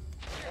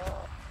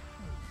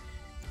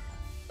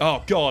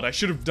 Oh god, I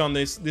should have done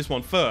this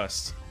one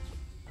first.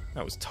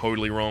 That was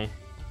totally wrong.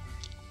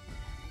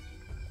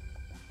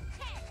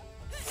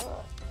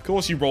 Of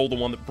course you roll the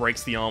one that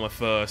breaks the armor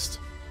first.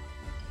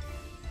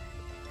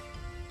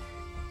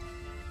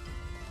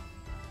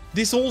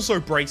 This also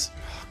breaks...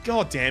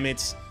 God damn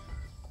it.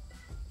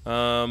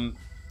 Alright,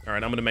 I'm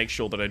gonna make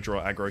sure that I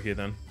draw aggro here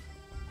then.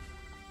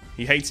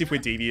 He hates if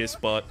we're devious,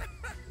 but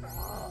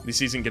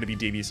this isn't gonna be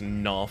devious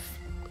enough.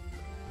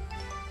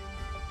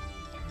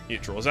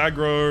 It draws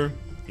aggro.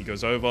 He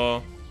goes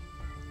over.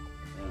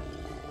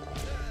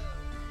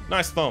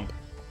 Nice thump.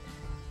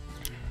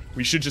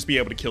 We should just be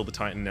able to kill the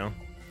Titan now.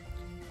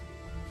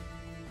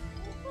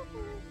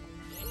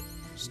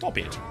 Stop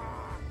it.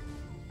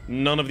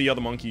 None of the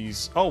other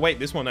monkeys... Oh, wait,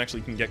 this one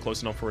actually can get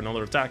close enough for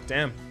another attack.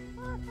 Damn.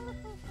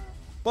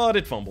 But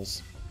it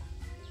fumbles.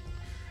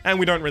 And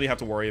we don't really have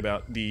to worry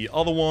about the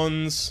other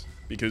ones,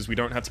 because we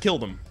don't have to kill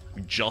them.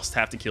 We just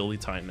have to kill the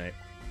Titanate.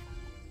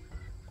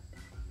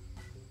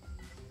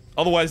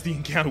 Otherwise, the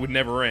encounter would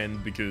never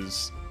end,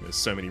 because there's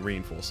so many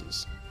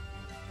reinforcers.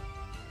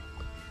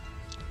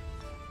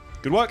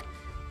 Good work.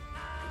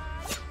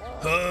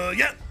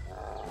 Yeah.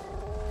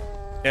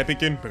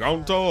 Epic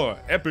encounter,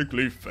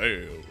 epically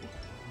fail.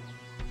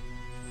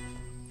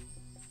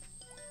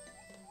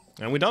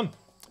 And we're done.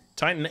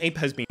 Titan Ape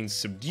has been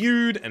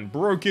subdued and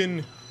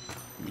broken.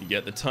 We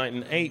get the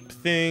Titan Ape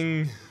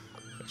thing.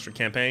 Extra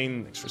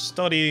campaign, extra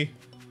study.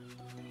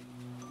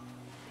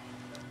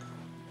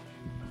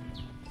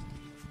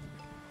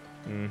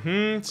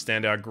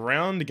 Stand our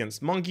ground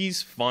against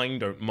monkeys. Fine,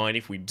 don't mind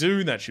if we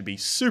do. That should be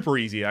super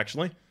easy,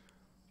 actually.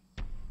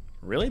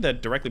 Really? They're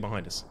directly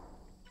behind us.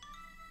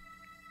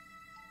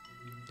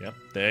 Yep,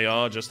 they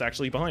are just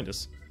actually behind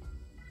us.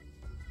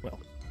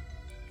 Well.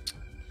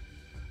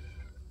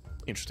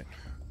 Interesting.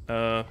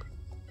 Hang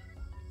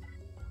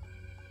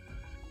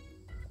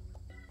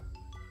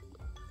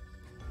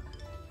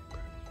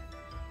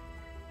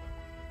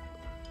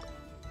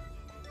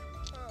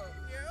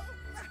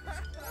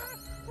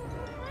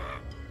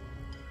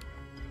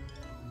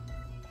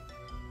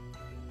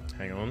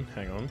on,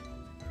 hang on.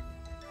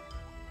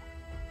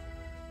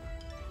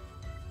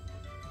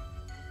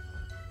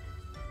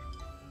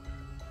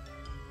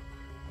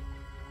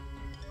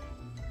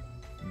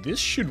 This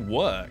should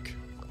work.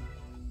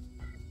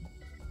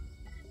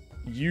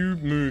 You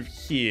move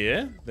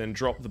here, then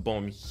drop the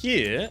bomb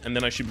here, and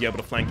then I should be able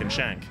to flank and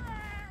shank.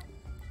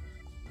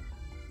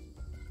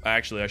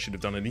 Actually, I should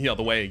have done it the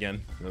other way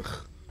again.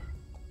 Ugh.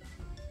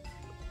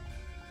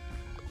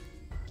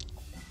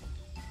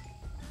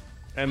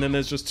 And then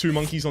there's just 2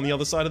 monkeys on the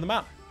other side of the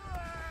map.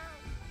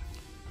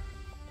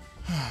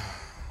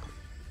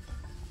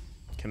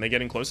 Can they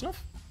get in close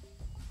enough?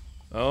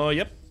 Oh,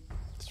 yep.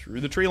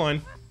 Through the tree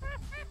line.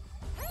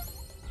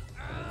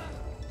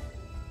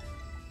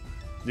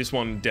 This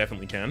one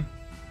definitely can.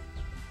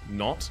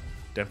 Not.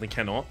 Definitely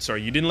cannot.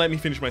 Sorry, you didn't let me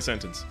finish my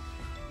sentence.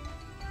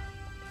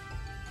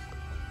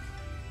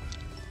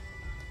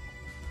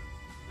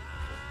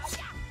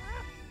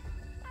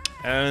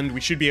 And we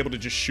should be able to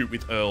just shoot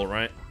with Earl,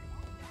 right?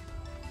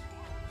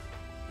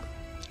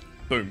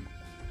 Boom.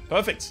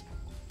 Perfect.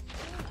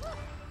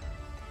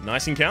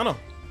 Nice encounter.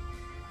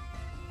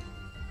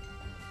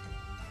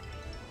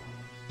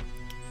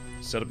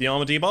 Set up the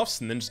armor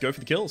debuffs and then just go for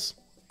the kills.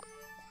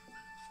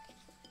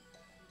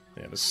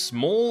 They have a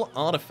small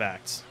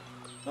artifact.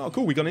 Oh,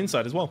 cool. We got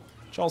insight as well.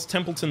 Charles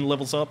Templeton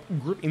levels up.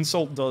 Group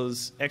Insult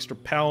does extra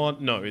power.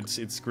 No,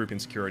 it's Group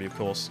Insecurity, of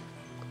course.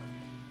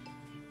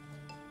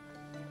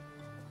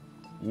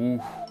 Ooh.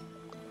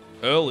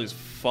 Earl is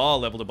far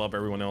leveled above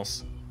everyone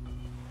else.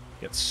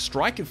 Gets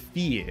Strike of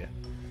Fear.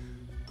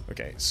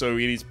 Okay, so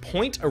it is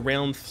point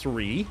around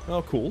 3.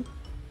 Oh, cool.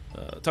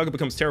 Target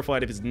becomes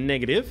terrified if it's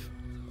negative,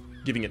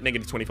 giving it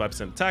negative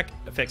 25% attack.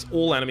 Affects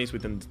all enemies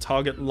within the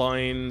target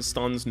line.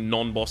 Stuns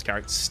non-boss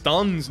characters.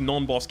 Stuns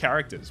non-boss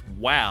characters.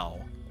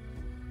 Wow.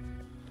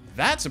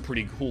 That's a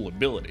pretty cool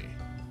ability.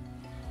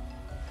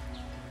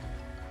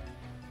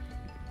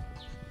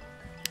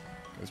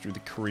 Goes through the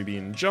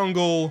Caribbean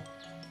jungle.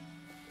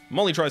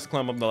 Molly tries to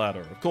climb up the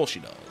ladder. Of course she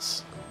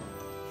does.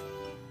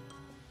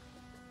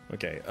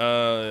 Okay,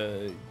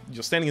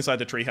 you're standing inside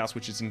the treehouse,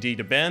 which is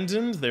indeed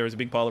abandoned. There is a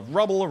big pile of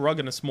rubble, a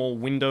rug, and a small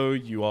window.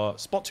 You are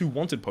spot 2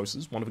 wanted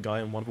posters, one of a guy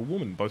and one of a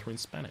woman. Both are in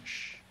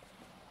Spanish.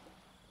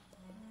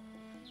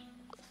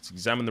 Let's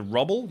examine the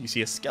rubble. You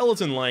see a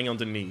skeleton lying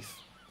underneath.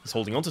 He's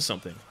holding onto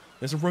something.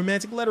 There's a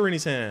romantic letter in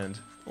his hand.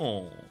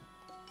 Oh.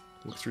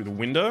 Look through the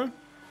window,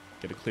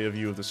 get a clear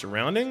view of the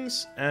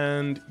surroundings,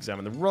 and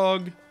examine the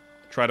rug.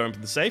 Try to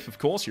open the safe. Of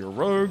course, you're a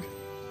rogue.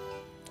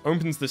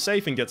 Opens the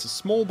safe and gets a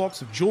small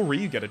box of jewelry.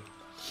 You get a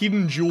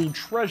hidden jewel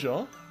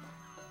treasure,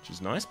 which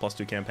is nice.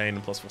 +2 campaign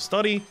and +4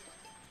 study.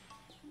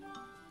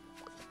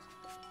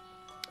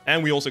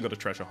 And we also got a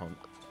treasure hunt.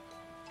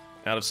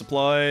 Out of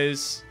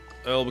supplies.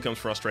 Earl becomes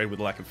frustrated with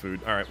the lack of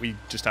food. Alright, we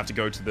just have to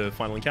go to the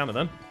final encounter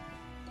then.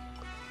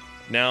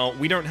 Now,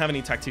 we don't have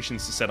any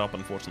tacticians to set up,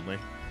 unfortunately.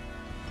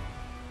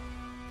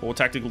 4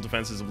 tactical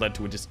defenses have led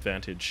to a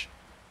disadvantage.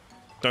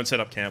 Don't set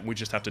up camp. We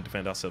just have to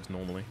defend ourselves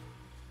normally.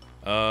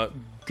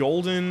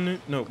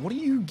 Golden... No, what are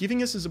you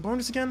giving us as a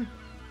bonus again?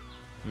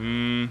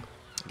 I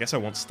guess I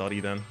want study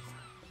then.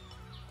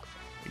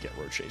 We get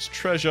Roche's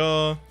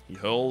treasure. He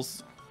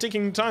hurls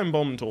ticking time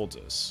bomb towards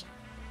us.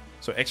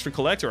 So extra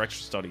collect or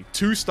extra study?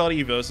 2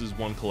 study versus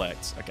 1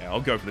 collect. Okay,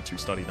 I'll go for the 2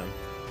 study then.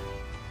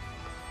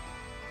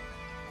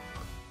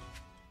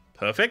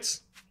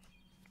 Perfect.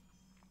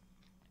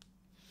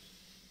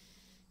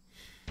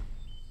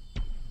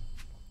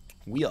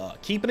 We are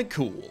keeping it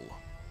cool.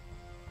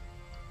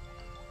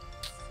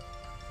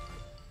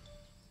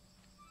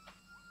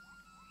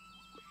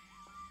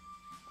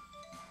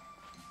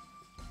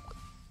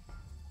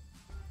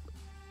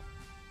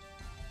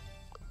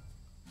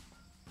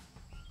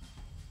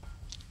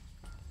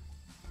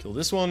 Kill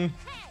this one.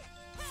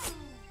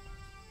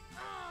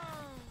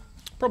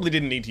 Probably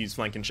didn't need to use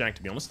Flank and Shank,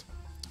 to be honest.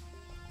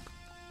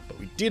 But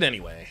we did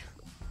anyway.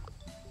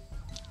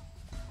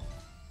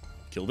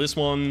 Kill this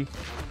one.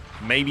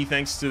 Maybe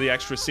thanks to the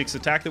extra 6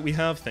 attack that we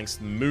have, thanks to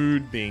the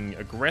mood being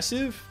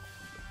aggressive.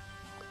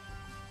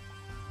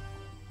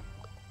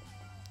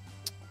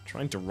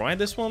 Trying to ride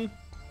this one?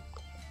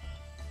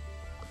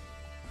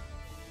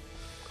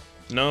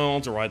 No,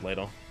 I'll deride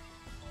later.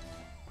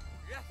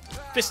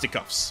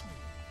 Fisticuffs.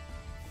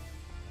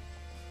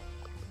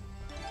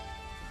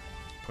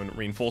 Opponent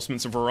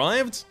reinforcements have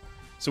arrived.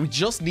 So we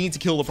just need to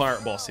kill the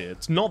pirate boss here.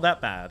 It's not that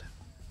bad.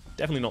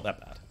 Definitely not that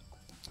bad.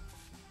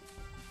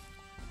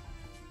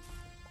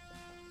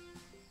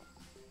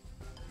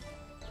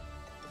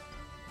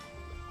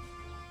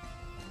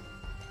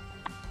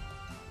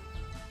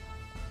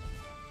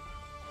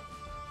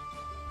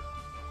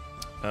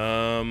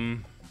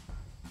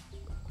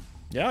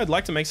 Yeah, I'd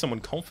like to make someone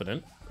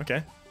confident.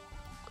 Okay.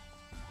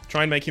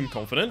 Try and make him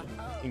confident,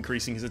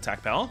 increasing his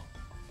attack power.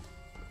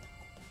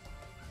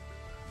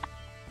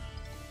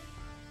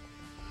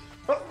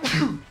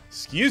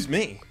 Excuse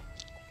me.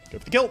 Go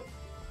for the kill.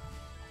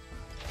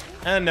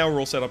 And now we're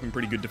all set up in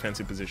pretty good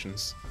defensive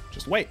positions.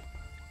 Just wait.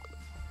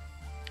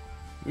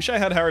 Wish I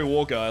had Harry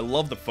Walker. I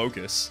love the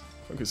focus.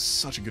 Focus is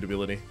such a good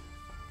ability.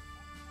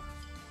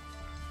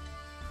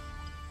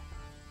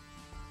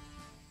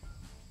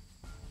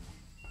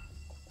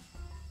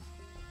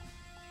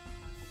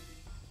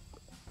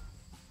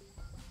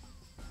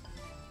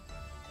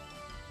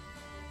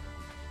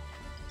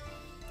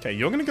 Okay,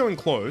 you're gonna go in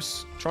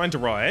close, trying to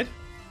ride.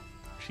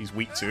 She's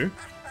weak too.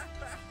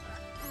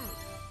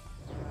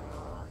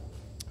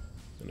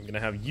 And I'm gonna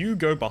have you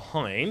go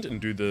behind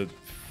and do the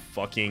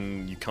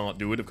fucking... You can't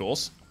do it, of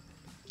course.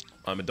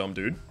 I'm a dumb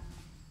dude.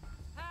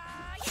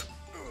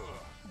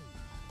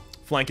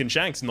 Flank and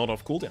Shank's not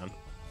off cooldown.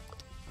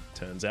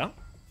 Turns out.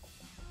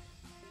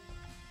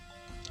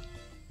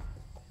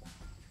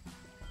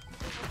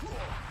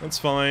 That's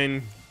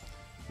fine.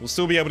 We'll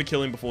still be able to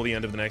kill him before the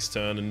end of the next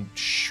turn and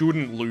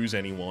shouldn't lose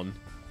anyone.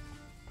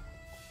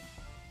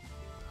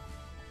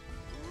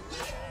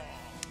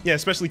 Yeah,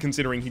 especially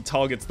considering he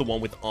targets the one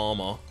with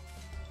armor.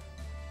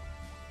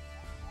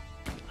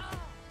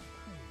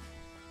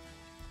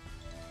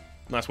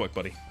 Nice work,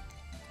 buddy.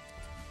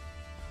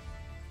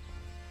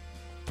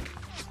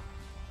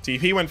 See,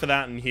 if he went for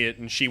that and hit,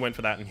 and she went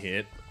for that and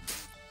hit,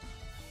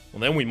 well,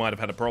 then we might have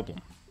had a problem.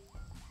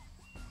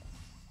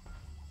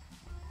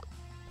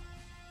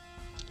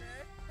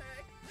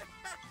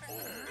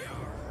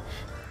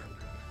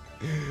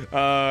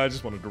 I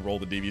just wanted to roll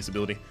the devious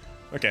ability.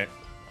 Okay.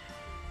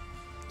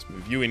 Let's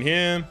move you in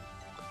here.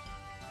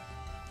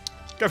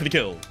 Go for the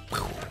kill.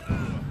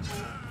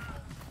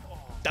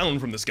 Down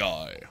from the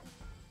sky.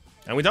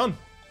 And we're done.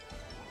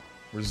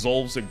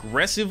 Resolves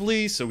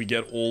aggressively, so we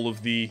get all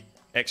of the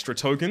extra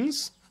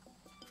tokens.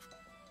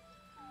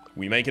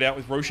 We make it out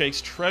with Roshake's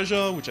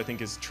treasure, which I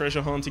think is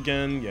treasure hunt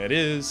again. Yeah, it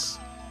is.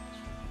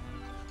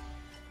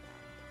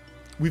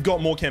 We've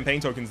got more campaign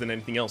tokens than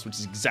anything else, which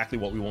is exactly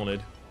what we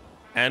wanted.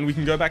 And we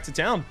can go back to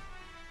town.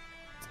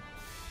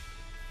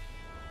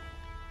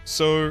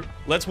 So,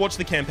 let's watch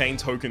the campaign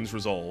tokens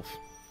resolve.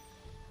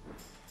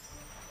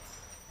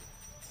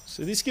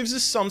 So this gives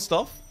us some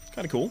stuff.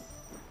 Kind of cool.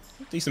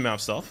 Decent amount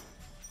of stuff.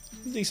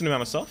 Decent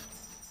amount of stuff.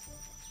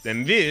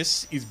 Then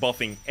this is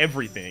buffing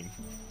everything.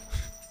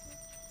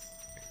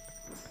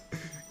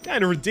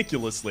 Kind of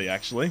ridiculously,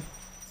 actually.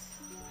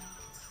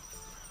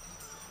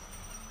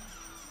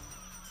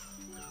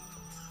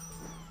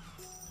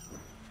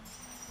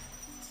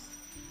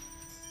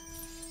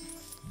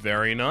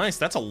 Very nice.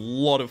 That's a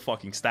lot of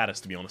fucking status,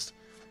 to be honest.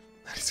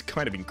 That is a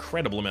kind of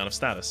incredible amount of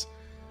status.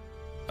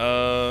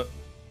 Okay,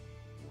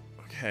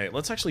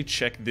 let's actually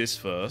check this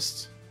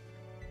first.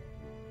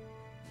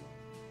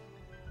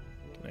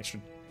 An extra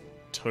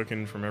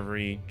token from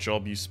every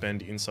job you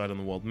spend inside on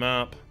the world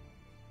map.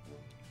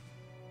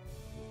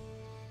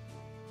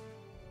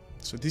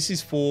 So this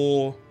is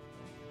for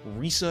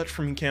research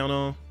from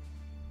encounter.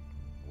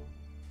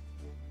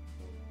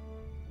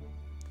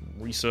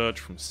 Research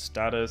from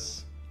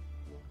status.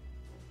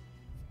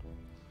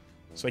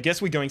 So I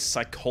guess we're going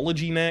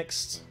psychology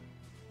next,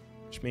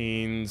 which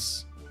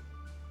means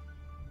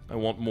I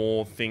want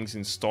more things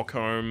in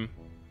Stockholm.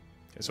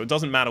 Okay, so it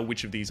doesn't matter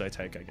which of these I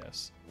take, I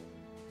guess.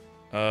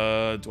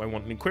 Do I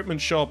want an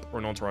equipment shop or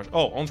an entourage?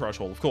 Oh, entourage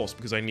hall, of course,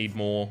 because I need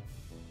more...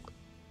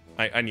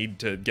 I need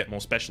to get more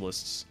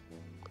specialists.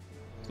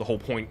 It's the whole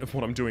point of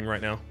what I'm doing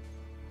right now.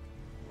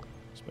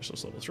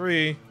 Specialist level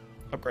 3.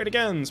 Upgrade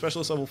again,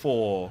 specialist level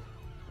 4.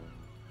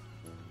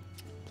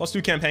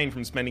 +2 campaign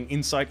from spending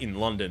insight in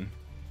London.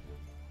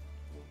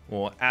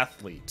 Or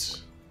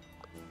athlete.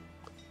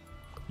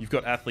 You've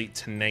got athlete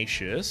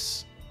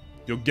tenacious.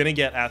 You're gonna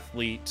get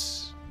athlete...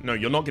 No,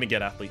 you're not gonna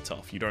get athlete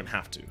tough. You don't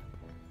have to.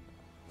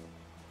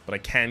 But I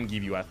can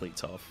give you athlete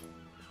tough.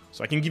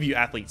 So I can give you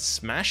athlete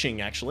smashing,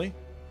 actually.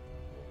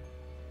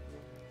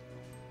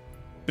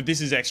 But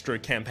this is extra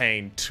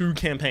campaign. 2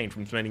 campaign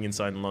from spending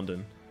inside in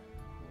London.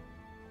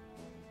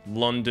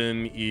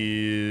 London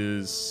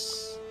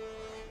is...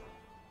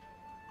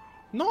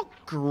 not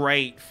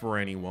great for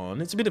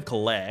anyone. It's a bit of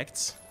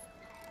collect.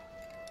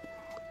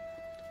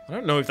 I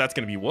don't know if that's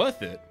going to be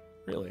worth it,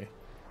 really.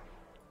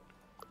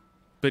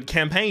 But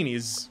campaign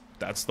is...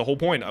 that's the whole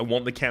point. I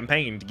want the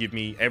campaign to give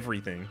me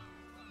everything.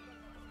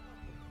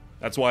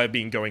 That's why I've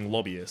been going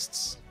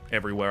lobbyists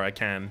everywhere I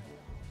can.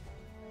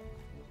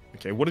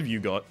 Okay, what have you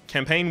got?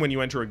 Campaign when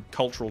you enter a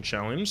cultural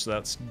challenge. So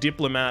that's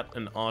diplomat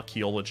and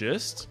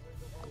archaeologist.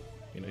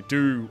 You know,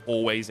 do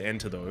always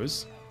enter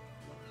those.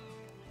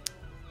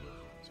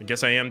 So I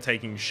guess I am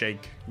taking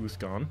Sheikh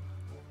Uthgan.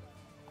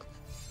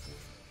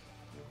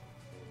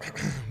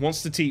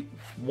 Wants to teach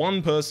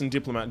one person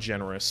diplomat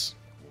generous.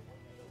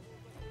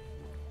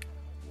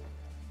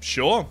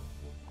 Sure.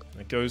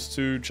 That goes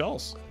to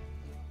Charles.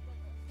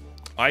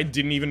 I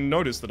didn't even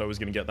notice that I was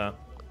going to get that.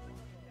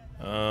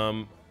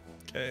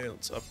 Okay,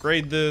 let's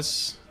upgrade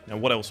this. Now,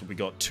 what else have we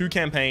got? 2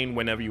 campaign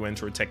whenever you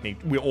enter a technique.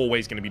 We're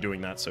always going to be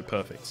doing that, so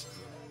perfect.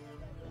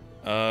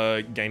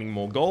 Gaining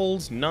more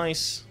gold.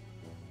 Nice.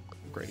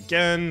 Upgrade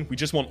again. We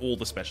just want all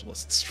the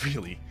specialists,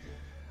 really.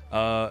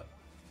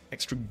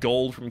 Extra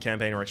gold from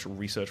campaign or extra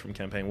research from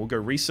campaign. We'll go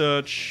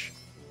research.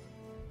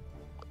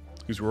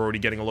 Because we're already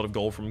getting a lot of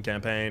gold from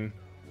campaign.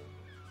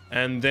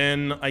 And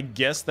then I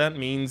guess that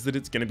means that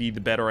it's going to be the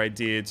better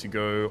idea to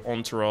go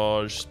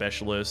entourage,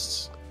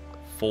 specialists,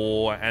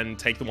 4, and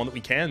take the one that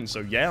we can. So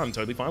yeah, I'm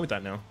totally fine with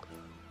that now.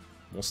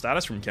 More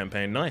status from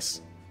campaign.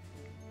 Nice.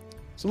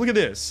 So look at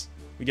this.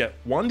 We get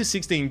 1 to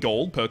 16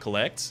 gold per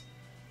collect.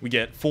 We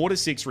get 4 to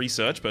 6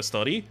 research per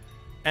study,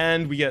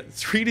 and we get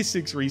 3 to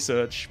 6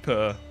 research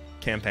per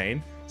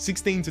campaign,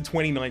 16 to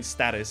 29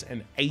 status,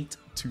 and 8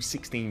 to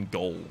 16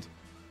 gold.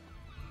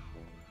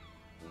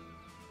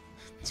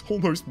 It's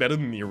almost better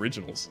than the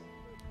originals.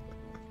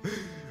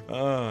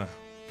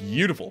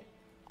 Beautiful.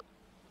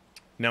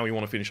 Now we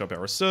want to finish up our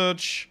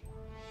research.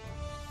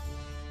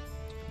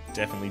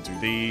 Definitely do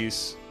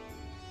these.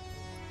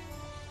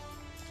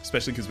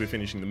 Especially because we're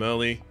finishing them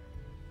early.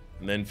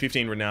 And then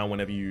 15 renown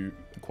whenever you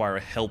acquire a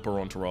helper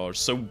entourage.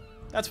 So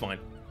that's fine.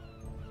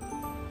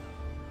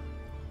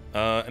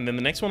 And then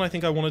the next one I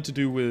think I wanted to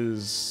do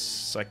was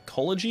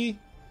psychology.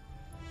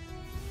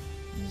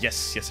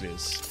 Yes, yes it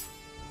is.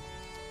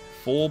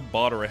 4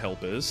 barterer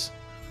helpers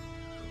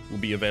will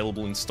be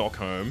available in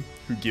Stockholm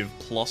who give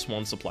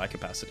 +1 supply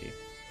capacity.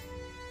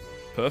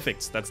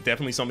 Perfect. That's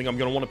definitely something I'm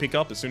going to want to pick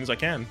up as soon as I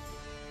can.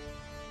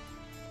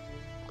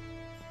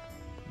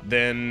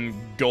 Then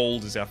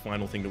gold is our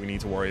final thing that we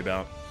need to worry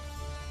about.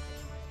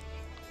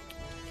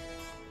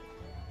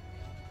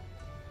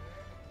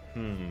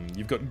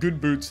 You've got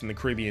good boots and the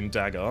Caribbean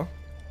dagger.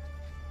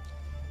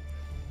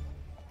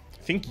 I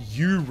think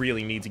you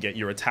really need to get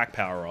your attack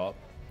power up.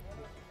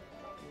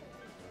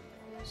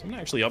 So I'm going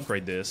to actually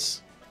upgrade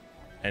this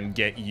and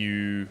get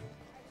you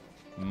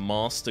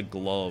master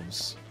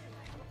gloves.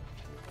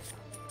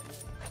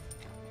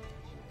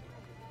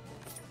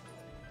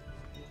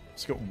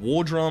 It's got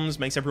war drums,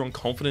 makes everyone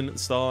confident at the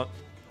start.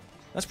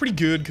 That's pretty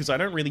good because I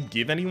don't really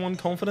give anyone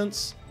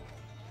confidence.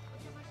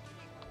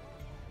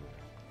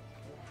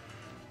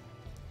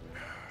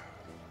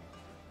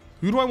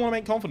 Who do I want to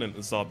make confident at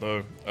the start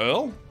though?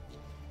 Earl?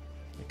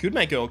 I could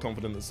make Earl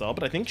confident at the start,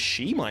 but I think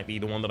she might be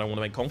the one that I want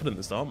to make confident at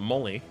the start.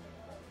 Molly.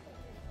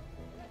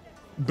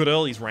 But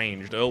Earl is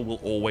ranged. Earl will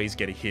always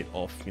get a hit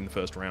off in the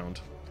first round.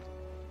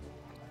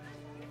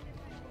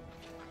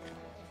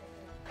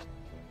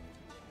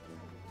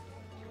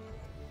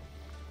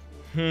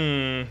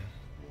 He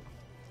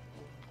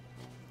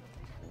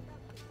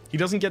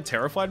doesn't get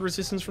terrified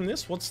resistance from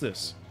this? What's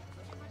this?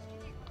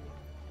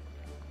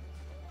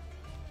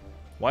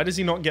 Why does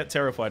he not get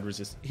terrified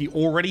resistance? He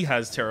already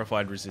has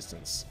terrified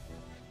resistance.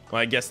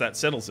 Well, I guess that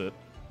settles it.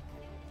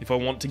 If I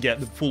want to get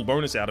the full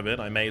bonus out of it,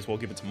 I may as well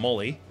give it to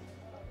Molly.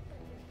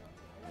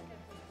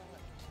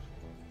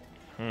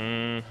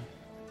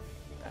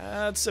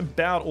 That's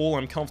about all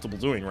I'm comfortable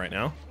doing right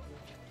now.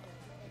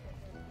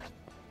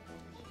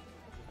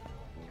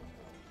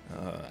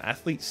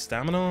 Athlete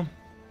stamina.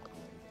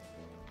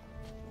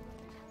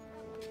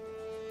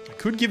 I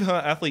could give her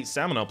athlete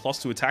stamina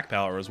 +2 attack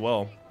power as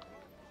well.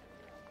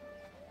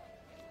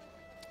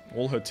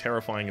 All her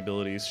terrifying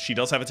abilities. She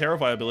does have a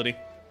terrify ability.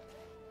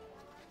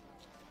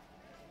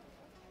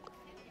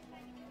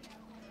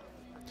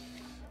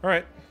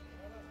 Alright.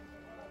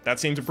 That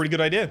seems a pretty good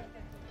idea.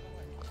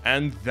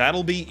 And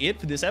that'll be it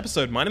for this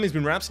episode. My name has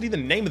been Rhapsody. The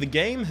name of the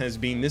game has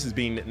been... This has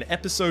been an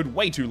episode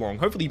way too long.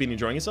 Hopefully you've been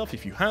enjoying yourself.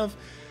 If you have,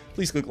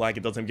 please click like.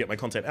 It does help get my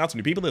content out to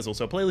new people. There's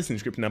also a playlist in the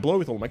description down below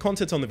with all my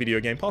content on the video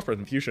game, past,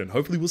 present, future. And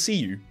hopefully we'll see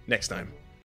you next time.